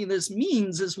exactly this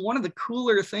means is one of the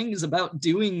cooler things about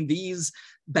doing these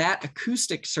bat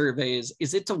acoustic surveys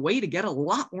is it's a way to get a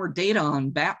lot more data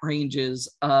on bat ranges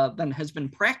than has been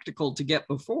practical to get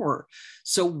before.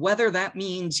 So whether that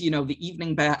means, you know, the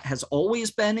evening bat has always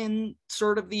been in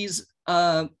sort of these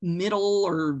middle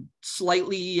or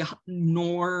slightly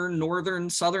northern,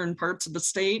 southern parts of the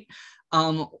state,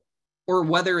 or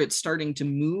whether it's starting to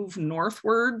move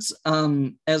northwards,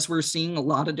 as we're seeing a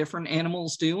lot of different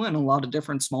animals do and a lot of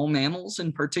different small mammals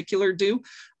in particular do.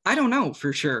 I don't know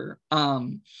for sure.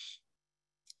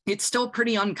 It's still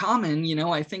pretty uncommon. You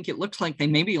know, I think it looks like they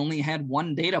maybe only had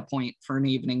one data point for an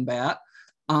evening bat.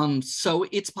 So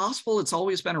it's possible it's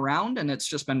always been around and it's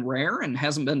just been rare and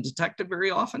hasn't been detected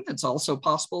very often. It's also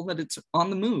possible that it's on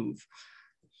the move.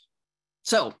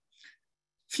 So,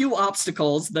 few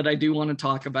obstacles that I do want to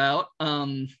talk about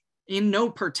in no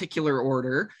particular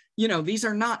order. You know, these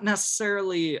are not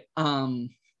necessarily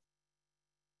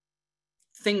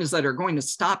things that are going to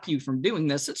stop you from doing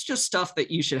this. It's just stuff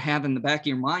that you should have in the back of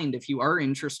your mind if you are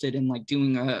interested in like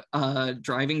doing a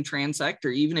driving transect, or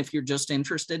even if you're just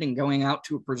interested in going out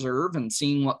to a preserve and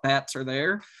seeing what bats are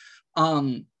there.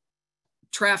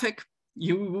 Traffic,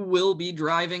 you will be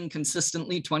driving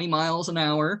consistently 20 miles an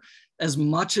hour. As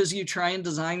much as you try and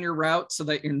design your route so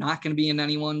that you're not going to be in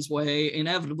anyone's way,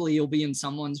 inevitably you'll be in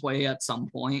someone's way at some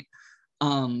point.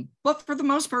 But for the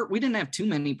most part, we didn't have too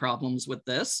many problems with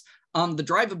this. The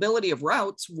drivability of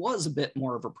routes was a bit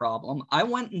more of a problem. I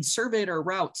went and surveyed our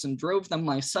routes and drove them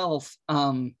myself.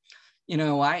 I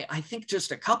think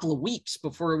just a couple of weeks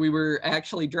before we were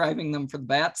actually driving them for the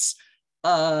bats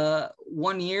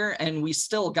 1 year, and we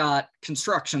still got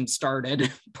construction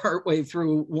started partway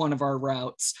through one of our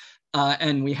routes.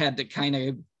 And we had to kind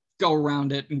of go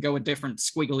around it and go a different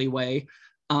squiggly way.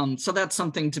 So that's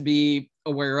something to be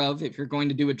aware of if you're going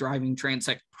to do a driving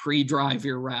transect. Pre-drive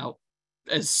your route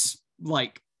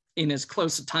in as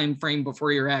close a time frame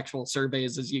before your actual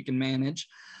surveys as you can manage.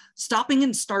 Stopping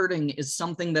and starting is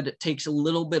something that it takes a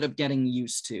little bit of getting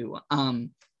used to.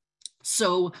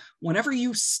 So whenever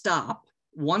you stop,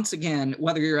 once again,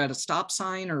 whether you're at a stop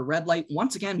sign or a red light,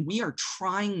 once again, we are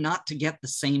trying not to get the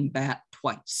same bat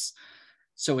twice.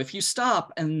 So if you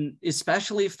stop, and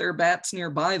especially if there are bats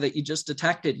nearby that you just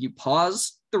detected, you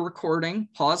pause the recording,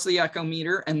 pause the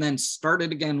echometer, and then start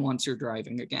it again once you're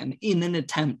driving again in an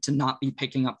attempt to not be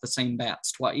picking up the same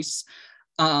bats twice.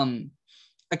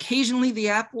 Occasionally the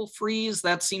app will freeze.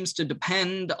 That seems to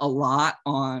depend a lot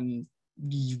on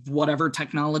whatever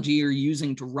technology you're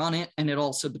using to run it. And it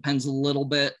also depends a little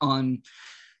bit on,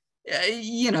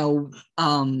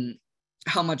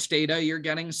 how much data you're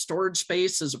getting. Storage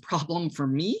space is a problem for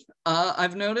me,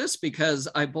 I've noticed, because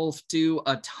I both do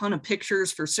a ton of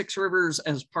pictures for Six Rivers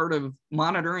as part of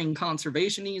monitoring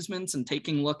conservation easements and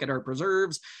taking a look at our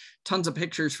preserves, tons of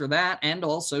pictures for that, and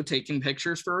also taking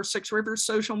pictures for our Six Rivers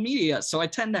social media. So I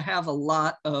tend to have a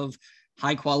lot of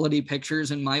high quality pictures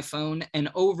in my phone,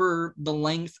 and over the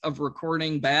length of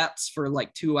recording bats for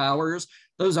like 2 hours,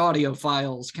 those audio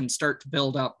files can start to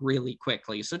build up really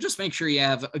quickly. So just make sure you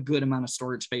have a good amount of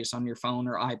storage space on your phone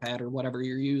or iPad or whatever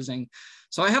you're using.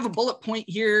 So I have a bullet point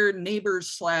here,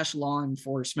 neighbors/law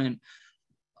enforcement.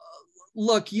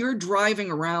 Look, you're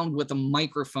driving around with a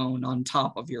microphone on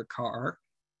top of your car.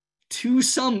 To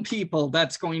some people,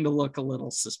 that's going to look a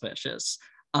little suspicious.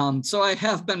 So I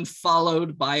have been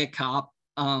followed by a cop.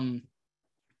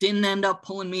 Didn't end up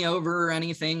pulling me over or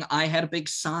anything. I had a big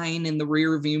sign in the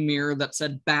rear view mirror that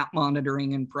said bat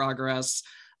monitoring in progress.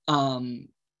 And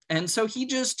so he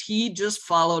just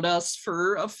followed us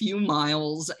for a few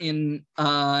miles in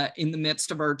the midst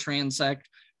of our transect,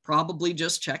 probably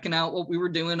just checking out what we were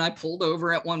doing. I pulled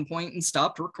over at one point and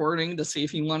stopped recording to see if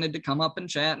he wanted to come up and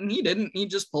chat, and he didn't. He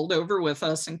just pulled over with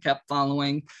us and kept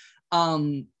following.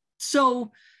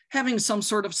 So having some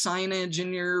sort of signage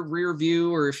in your rear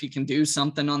view, or if you can do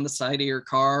something on the side of your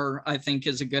car, I think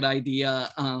is a good idea.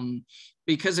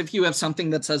 Because if you have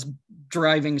something that says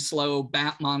driving slow,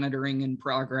 bat monitoring in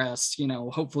progress,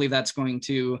 hopefully that's going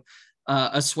to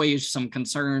assuage some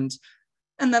concerns.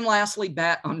 And then lastly,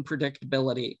 bat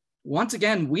unpredictability. Once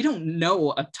again, we don't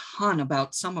know a ton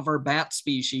about some of our bat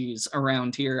species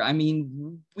around here. I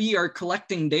mean, we are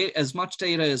collecting data, as much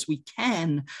data as we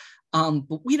can,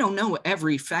 but we don't know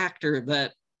every factor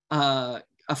that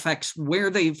affects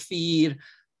where they feed,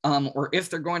 or if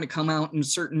they're going to come out in a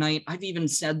certain night. I've even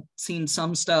seen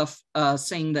some stuff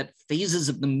saying that phases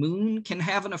of the moon can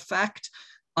have an effect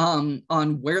on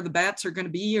where the bats are going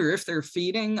to be or if they're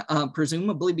feeding,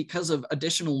 presumably because of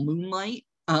additional moonlight.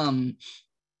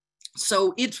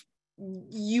 So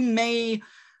you may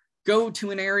go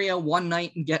to an area one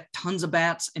night and get tons of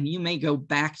bats, and you may go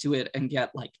back to it and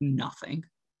get like nothing.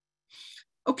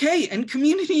 Okay, and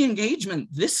community engagement.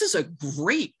 This is a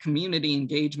great community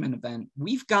engagement event.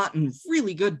 We've gotten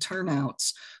really good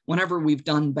turnouts whenever we've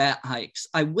done bat hikes.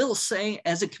 I will say,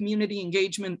 as a community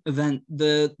engagement event,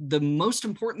 the most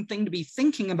important thing to be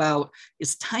thinking about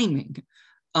is timing.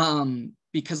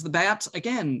 Because the bats,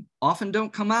 again, often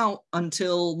don't come out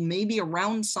until maybe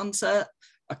around sunset,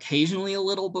 occasionally a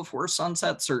little before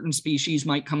sunset. Certain species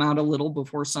might come out a little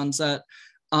before sunset.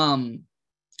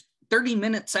 30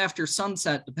 minutes after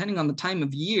sunset, depending on the time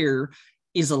of year,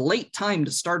 is a late time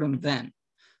to start an event.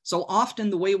 So often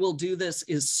the way we'll do this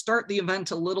is start the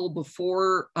event a little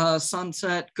before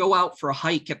sunset, go out for a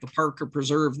hike at the park or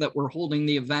preserve that we're holding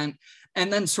the event,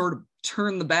 and then sort of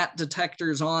turn the bat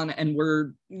detectors on. And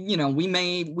we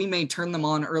may turn them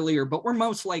on earlier, but we're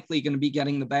most likely going to be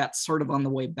getting the bats sort of on the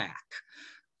way back.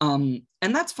 And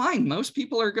that's fine. Most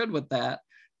people are good with that.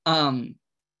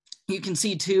 You can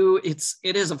see too,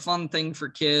 it is a fun thing for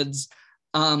kids.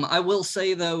 I will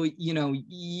say though, you know,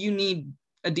 you need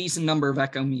a decent number of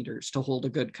echometers to hold a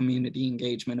good community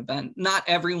engagement event. Not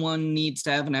everyone needs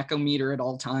to have an echometer at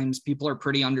all times. People are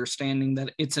pretty understanding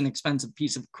that it's an expensive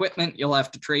piece of equipment. You'll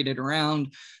have to trade it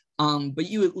around. But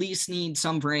you at least need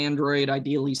some for Android,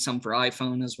 ideally some for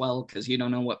iPhone as well, because you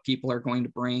don't know what people are going to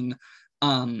bring.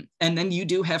 And then you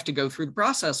do have to go through the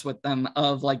process with them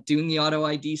of like doing the auto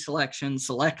ID selection,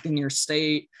 selecting your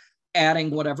state,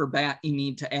 adding whatever bat you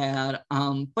need to add.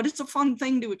 But it's a fun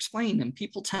thing to explain and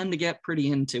people tend to get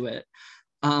pretty into it.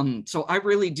 So I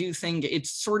really do think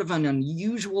it's sort of an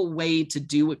unusual way to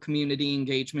do a community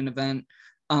engagement event.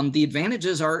 The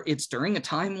advantages are it's during a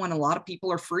time when a lot of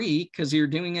people are free because you're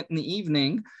doing it in the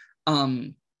evening.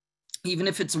 Even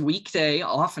if it's a weekday,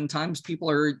 oftentimes people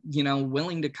are, you know,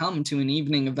 willing to come to an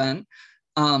evening event.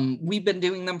 We've been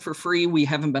doing them for free. We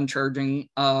haven't been charging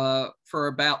for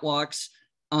our bat walks.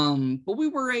 But we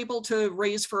were able to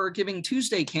raise for our Giving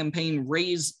Tuesday campaign,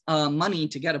 raise money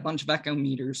to get a bunch of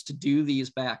echometers to do these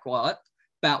bat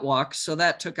walks. So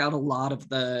that took out a lot of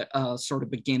the sort of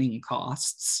beginning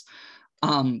costs.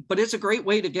 But it's a great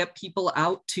way to get people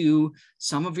out to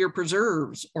some of your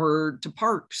preserves or to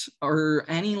parks or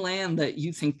any land that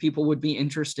you think people would be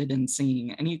interested in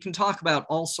seeing. And you can talk about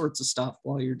all sorts of stuff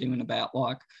while you're doing a bat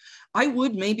walk. I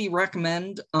would maybe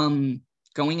recommend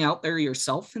going out there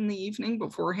yourself in the evening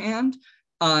beforehand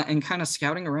and kind of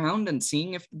scouting around and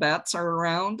seeing if the bats are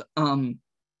around.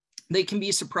 They can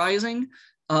be surprising.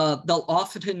 They'll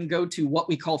often go to what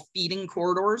we call feeding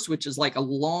corridors, which is like a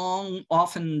long,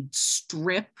 often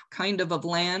strip kind of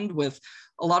land with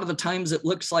a lot of the times it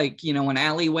looks like, you know, an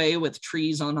alleyway with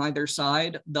trees on either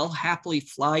side. They'll happily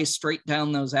fly straight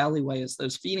down those alleyways,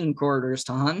 those feeding corridors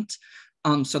to hunt.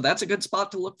 So that's a good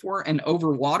spot to look for. And over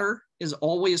water is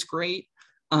always great.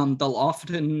 They'll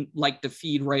often like to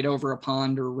feed right over a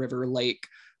pond or river, lake.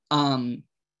 And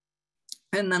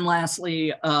then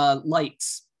lastly,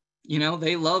 lights. You know,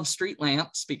 they love street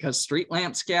lamps because street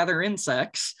lamps gather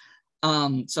insects.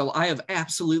 So I have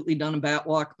absolutely done a bat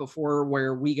walk before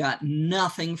where we got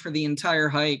nothing for the entire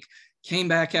hike, came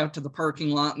back out to the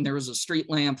parking lot and there was a street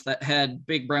lamp that had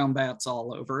big brown bats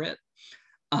all over it.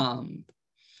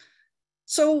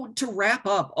 So to wrap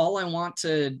up, all I want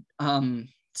to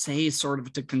say sort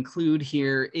of to conclude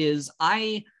here is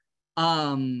I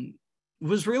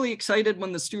was really excited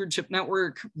when the Stewardship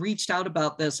Network reached out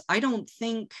about this. I don't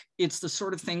think it's the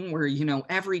sort of thing where, you know,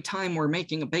 every time we're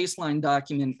making a baseline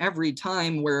document, every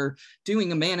time we're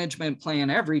doing a management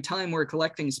plan, every time we're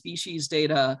collecting species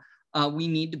data, we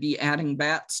need to be adding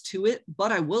bats to it.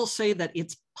 But I will say that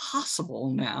it's possible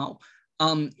now.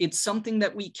 It's something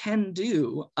that we can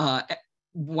do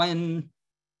when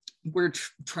we're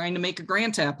trying to make a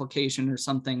grant application or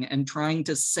something and trying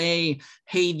to say,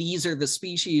 hey, these are the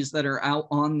species that are out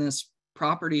on this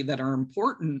property that are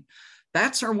important.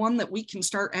 That's our one that we can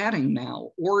start adding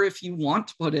now. Or if you want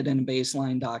to put it in a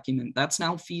baseline document, that's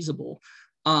now feasible.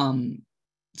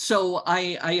 So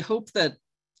I hope that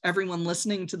everyone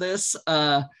listening to this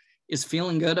is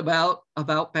feeling good about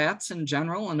bats in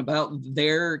general and about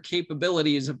their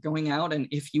capabilities of going out and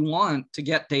if you want to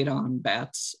get data on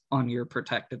bats on your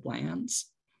protected lands.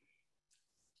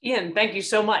 Ian, thank you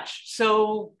so much.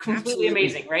 So completely Absolutely.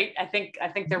 amazing, right? I think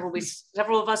there will be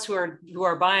several of us who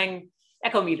are buying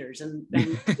echometers and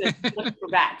looking for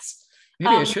bats.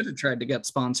 Maybe I should have tried to get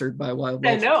sponsored by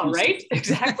Wildlife. I know, right?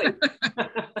 Exactly.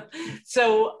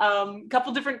 So a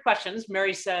couple different questions.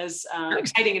 Mary says,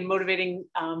 exciting and motivating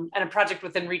and a project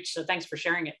within reach. So thanks for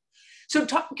sharing it. So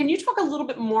can you talk a little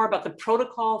bit more about the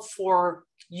protocol for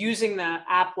using the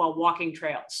app while walking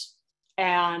trails?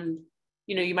 And,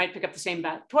 you know, you might pick up the same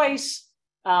bat twice.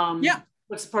 Yeah.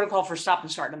 What's the protocol for stop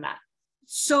and start on that?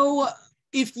 So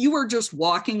if you are just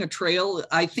walking a trail,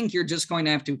 I think you're just going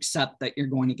to have to accept that you're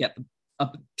going to get a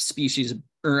species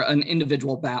or an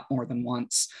individual bat more than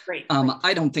once. Great.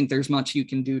 I don't think there's much you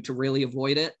can do to really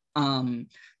avoid it.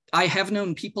 I have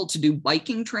known people to do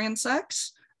biking transects,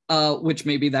 which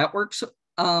maybe that works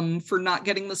for not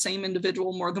getting the same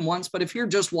individual more than once. But if you're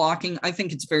just walking, I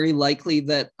think it's very likely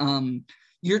that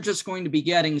you're just going to be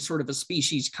getting sort of a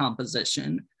species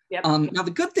composition. Yep. Now, the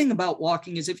good thing about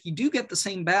walking is if you do get the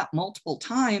same bat multiple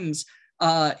times,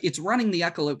 it's running the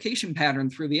echolocation pattern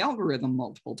through the algorithm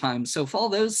multiple times. So if all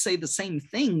those say the same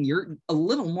thing, you're a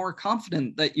little more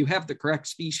confident that you have the correct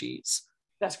species.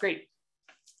 That's great.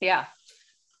 Yeah,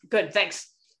 good, thanks.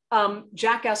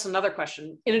 Jack asks another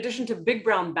question. In addition to big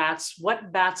brown bats,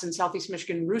 what bats in Southeast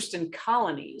Michigan roost in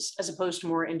colonies as opposed to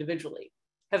more individually?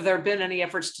 Have there been any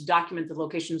efforts to document the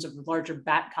locations of the larger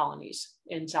bat colonies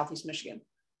in Southeast Michigan?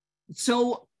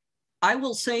 So I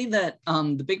will say that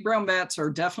the big brown bats are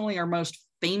definitely our most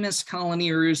famous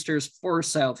colony roosters for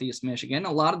Southeast Michigan.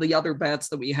 A lot of the other bats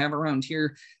that we have around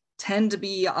here tend to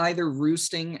be either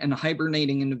roosting and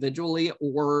hibernating individually,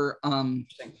 or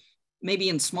maybe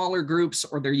in smaller groups,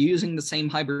 or they're using the same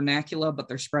hibernacula, but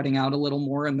they're spreading out a little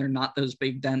more and they're not those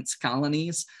big dense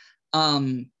colonies.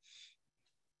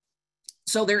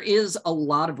 So there is a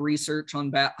lot of research on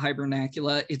bat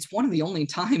hibernacula. It's one of the only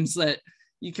times that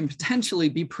you can potentially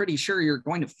be pretty sure you're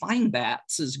going to find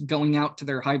bats is going out to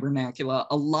their hibernacula.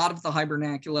 A lot of the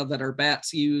hibernacula that our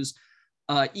bats use,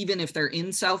 even if they're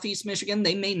in Southeast Michigan,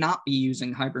 they may not be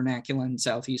using hibernacula in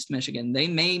Southeast Michigan. They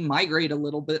may migrate a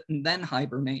little bit and then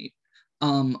hibernate.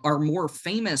 Our more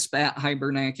famous bat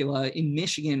hibernacula in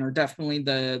Michigan are definitely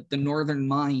the northern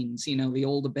mines, you know, the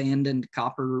old abandoned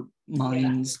copper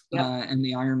mines and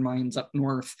the iron mines up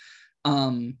north.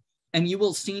 And you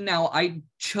will see now, I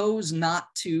chose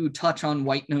not to touch on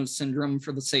white nose syndrome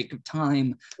for the sake of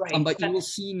time, but you will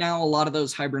see now a lot of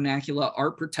those hibernacula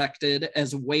are protected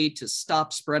as a way to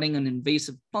stop spreading an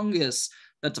invasive fungus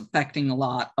that's affecting a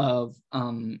lot of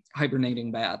hibernating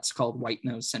bats called white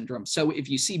nose syndrome. So if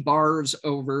you see bars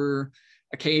over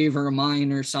a cave or a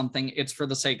mine or something, it's for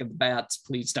the sake of the bats.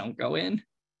 Please don't go in.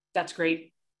 That's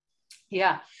great.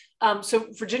 Yeah. So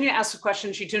Virginia asked a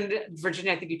question.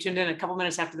 Virginia, I think you tuned in a couple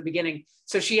minutes after the beginning.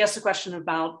 So she asked a question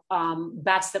about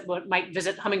bats that might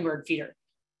visit hummingbird feeder.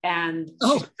 And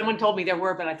someone told me there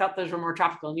were, but I thought those were more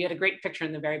tropical. And you had a great picture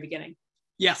in the very beginning.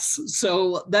 Yes.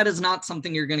 So that is not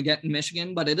something you're going to get in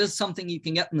Michigan, but it is something you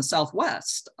can get in the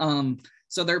Southwest.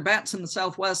 So there are bats in the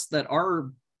Southwest that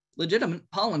are legitimate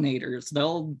pollinators.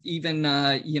 They'll even,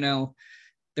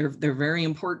 they're very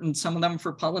important, some of them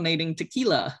for pollinating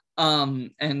tequila,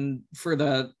 and for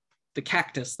the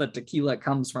cactus that tequila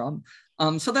comes from.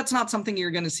 So that's not something you're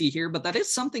going to see here, but that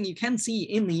is something you can see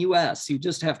in the US. You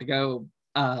just have to go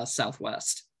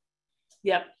Southwest.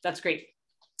 Yep, that's great.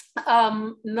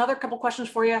 Another couple questions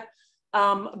for you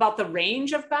about the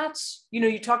range of bats. You know,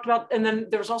 you talked about, and then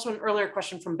there was also an earlier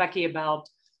question from Becky about,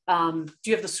 do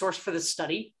you have the source for the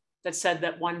study that said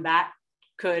that one bat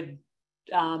could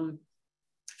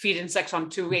feed insects on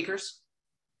 2 acres?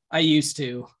 I used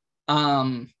to.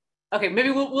 Okay,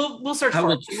 maybe we'll search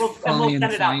for it. We'll send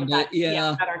it out.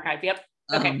 Yeah, that archive. Yep.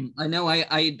 Okay. I know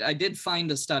I did find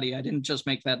a study. I didn't just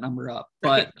make that number up,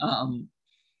 but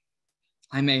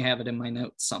I may have it in my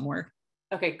notes somewhere.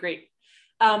 Okay, great.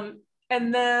 And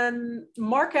then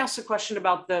Mark asked a question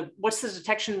about what's the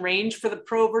detection range for the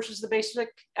pro versus the basic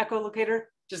echolocator?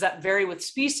 Does that vary with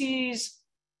species?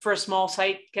 For a small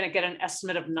site, can it get an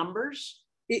estimate of numbers?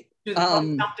 Do the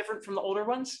pros sound different from the older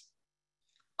ones?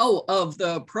 Of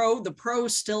the pro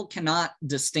still cannot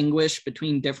distinguish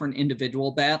between different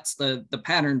individual bats. The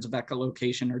patterns of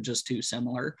echolocation are just too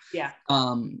similar. Yeah.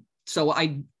 So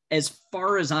as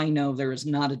far as I know, there is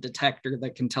not a detector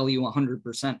that can tell you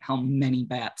 100% how many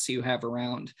bats you have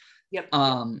around. Yep.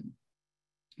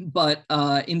 But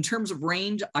in terms of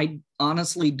range, I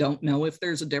honestly don't know if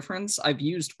there's a difference. I've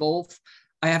used both.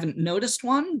 I haven't noticed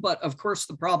one, but of course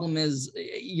the problem is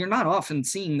you're not often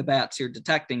seeing the bats you're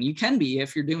detecting. You can be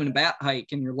if you're doing a bat hike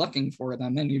and you're looking for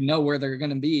them and you know where they're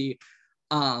going to be.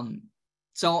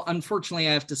 So unfortunately,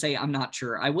 I have to say I'm not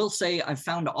sure. I will say I've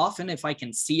found often if I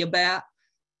can see a bat,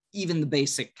 even the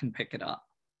basic can pick it up.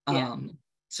 Yeah.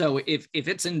 So if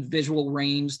it's in visual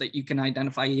range that you can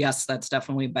identify, yes, that's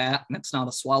definitely a bat and it's not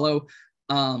a swallow,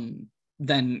 then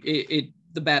the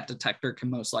bat detector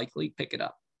can most likely pick it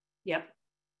up. Yep.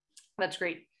 That's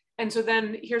great. And so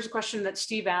then here's a question that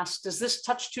Steve asked: does this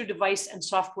touch-to device and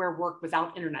software work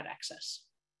without internet access?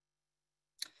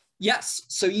 Yes.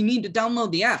 So you need to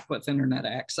download the app with internet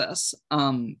access.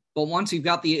 But once you've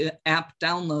got the app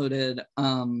downloaded,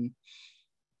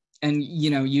 and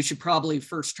you should probably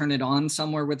first turn it on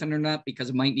somewhere with internet because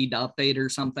it might need to update or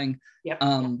something. Yep.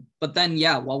 But then,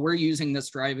 while we're using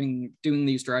doing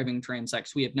these driving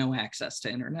transects, we have no access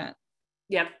to internet.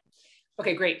 Yep.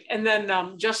 Okay, great. And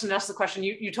then Justin asked the question.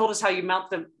 You told us how you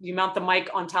mount the mic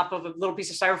on top of a little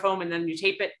piece of styrofoam and then you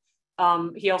tape it.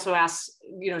 He also asked,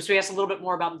 so he asked a little bit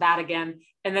more about that again.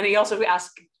 And then he also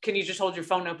asked, can you just hold your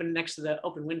phone open next to the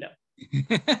open window?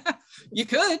 You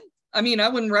could. I mean, I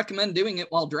wouldn't recommend doing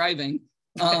it while driving.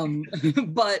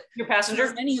 But your passenger,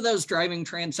 for any of those driving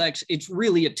transects, it's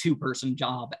really a 2-person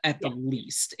job at the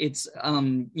least. It's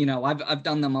I've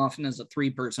done them often as a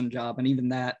 3-person job, and even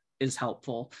that is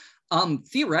helpful.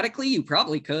 Theoretically, you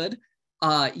probably could.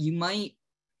 You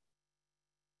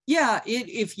Yeah,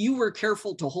 if you were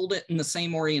careful to hold it in the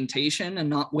same orientation and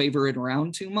not waver it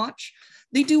around too much.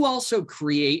 They do also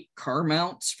create car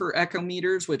mounts for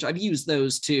echometers, which I've used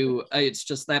those too. It's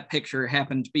just that picture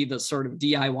happened to be the sort of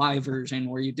DIY version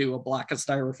where you do a block of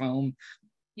styrofoam,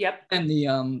 yep, and the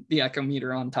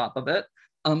echometer on top of it.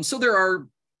 So there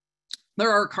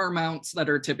are car mounts that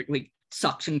are typically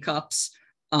suction cups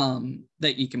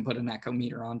that you can put an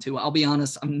echometer onto. I'll be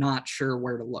honest, I'm not sure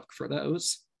where to look for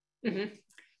those. Mm-hmm.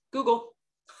 Google.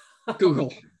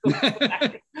 Google.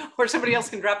 Or somebody else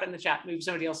can drop it in the chat. Maybe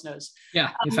somebody else knows. Yeah,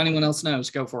 if anyone else knows,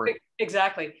 go for it.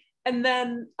 Exactly. And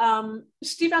then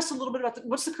Steve asked a little bit about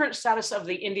what's the current status of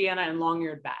the Indiana and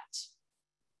long-eared bats?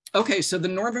 Okay, so the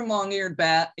northern long-eared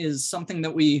bat is something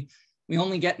that we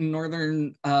only get in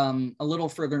northern, a little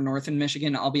further north in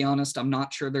Michigan. I'll be honest, I'm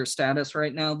not sure their status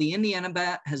right now. The Indiana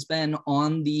bat has been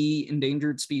on the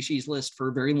endangered species list for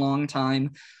a very long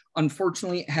time.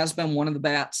 Unfortunately, it has been one of the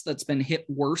bats that's been hit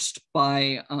worst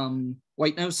by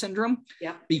white nose syndrome,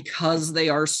 because they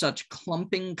are such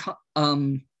clumping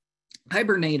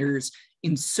hibernators.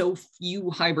 In so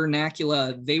few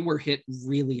hibernacula, they were hit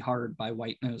really hard by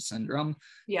white nose syndrome.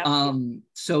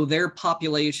 So their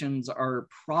populations are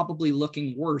probably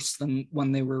looking worse than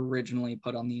when they were originally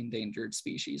put on the endangered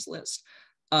species list.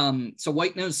 So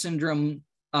white nose syndrome,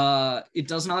 it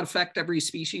does not affect every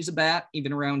species of bat,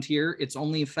 even around here. It's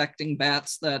only affecting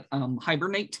bats that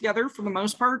hibernate together for the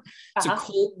most part. It's a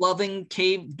cold-loving,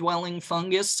 cave-dwelling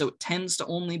fungus, so it tends to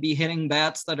only be hitting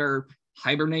bats that are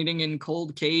hibernating in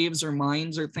cold caves or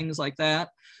mines or things like that.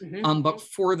 But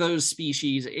for those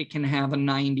species, it can have a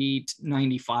 90 to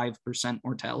 95%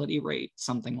 mortality rate,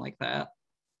 something like that.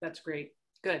 That's great.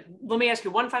 Good. Let me ask you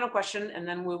one final question, and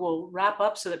then we will wrap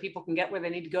up so that people can get where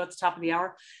they need to go at the top of the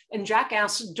hour. And Jack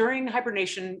asks, during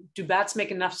hibernation, do bats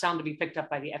make enough sound to be picked up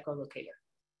by the echolocator?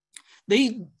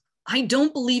 I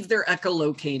don't believe they're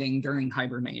echolocating during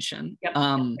hibernation.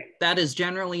 That is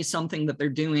generally something that they're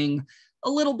doing a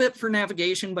little bit for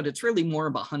navigation, but it's really more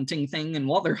of a hunting thing. And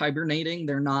while they're hibernating,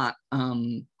 they're not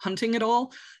hunting at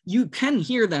all. You can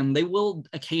hear them. They will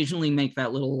occasionally make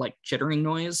that little like chittering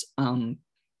noise.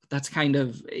 That's kind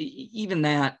of, even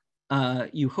that,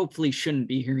 you hopefully shouldn't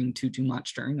be hearing too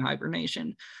much during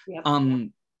hibernation.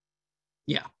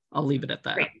 Yeah, I'll leave it at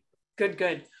that. Great.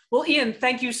 Good. Well, Ian,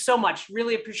 thank you so much.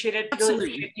 Really appreciate it. Absolutely.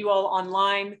 Really appreciate you all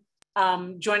online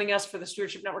joining us for the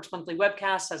Stewardship Network's monthly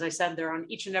webcast. As I said, they're on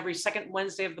each and every second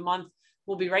Wednesday of the month.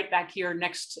 We'll be right back here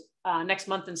next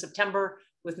month in September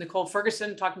with Nicole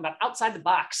Ferguson talking about outside the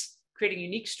box, creating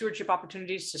unique stewardship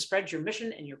opportunities to spread your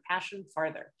mission and your passion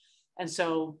farther. And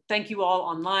so thank you all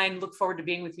online. Look forward to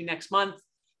being with you next month.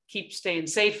 Keep staying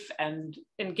safe and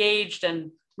engaged,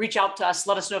 and reach out to us.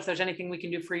 Let us know if there's anything we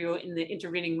can do for you in the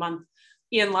intervening month.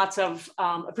 Ian, lots of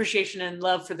appreciation and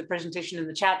love for the presentation in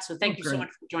the chat. So thank you so much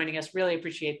for joining us. Really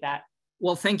appreciate that.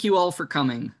 Well, thank you all for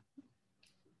coming.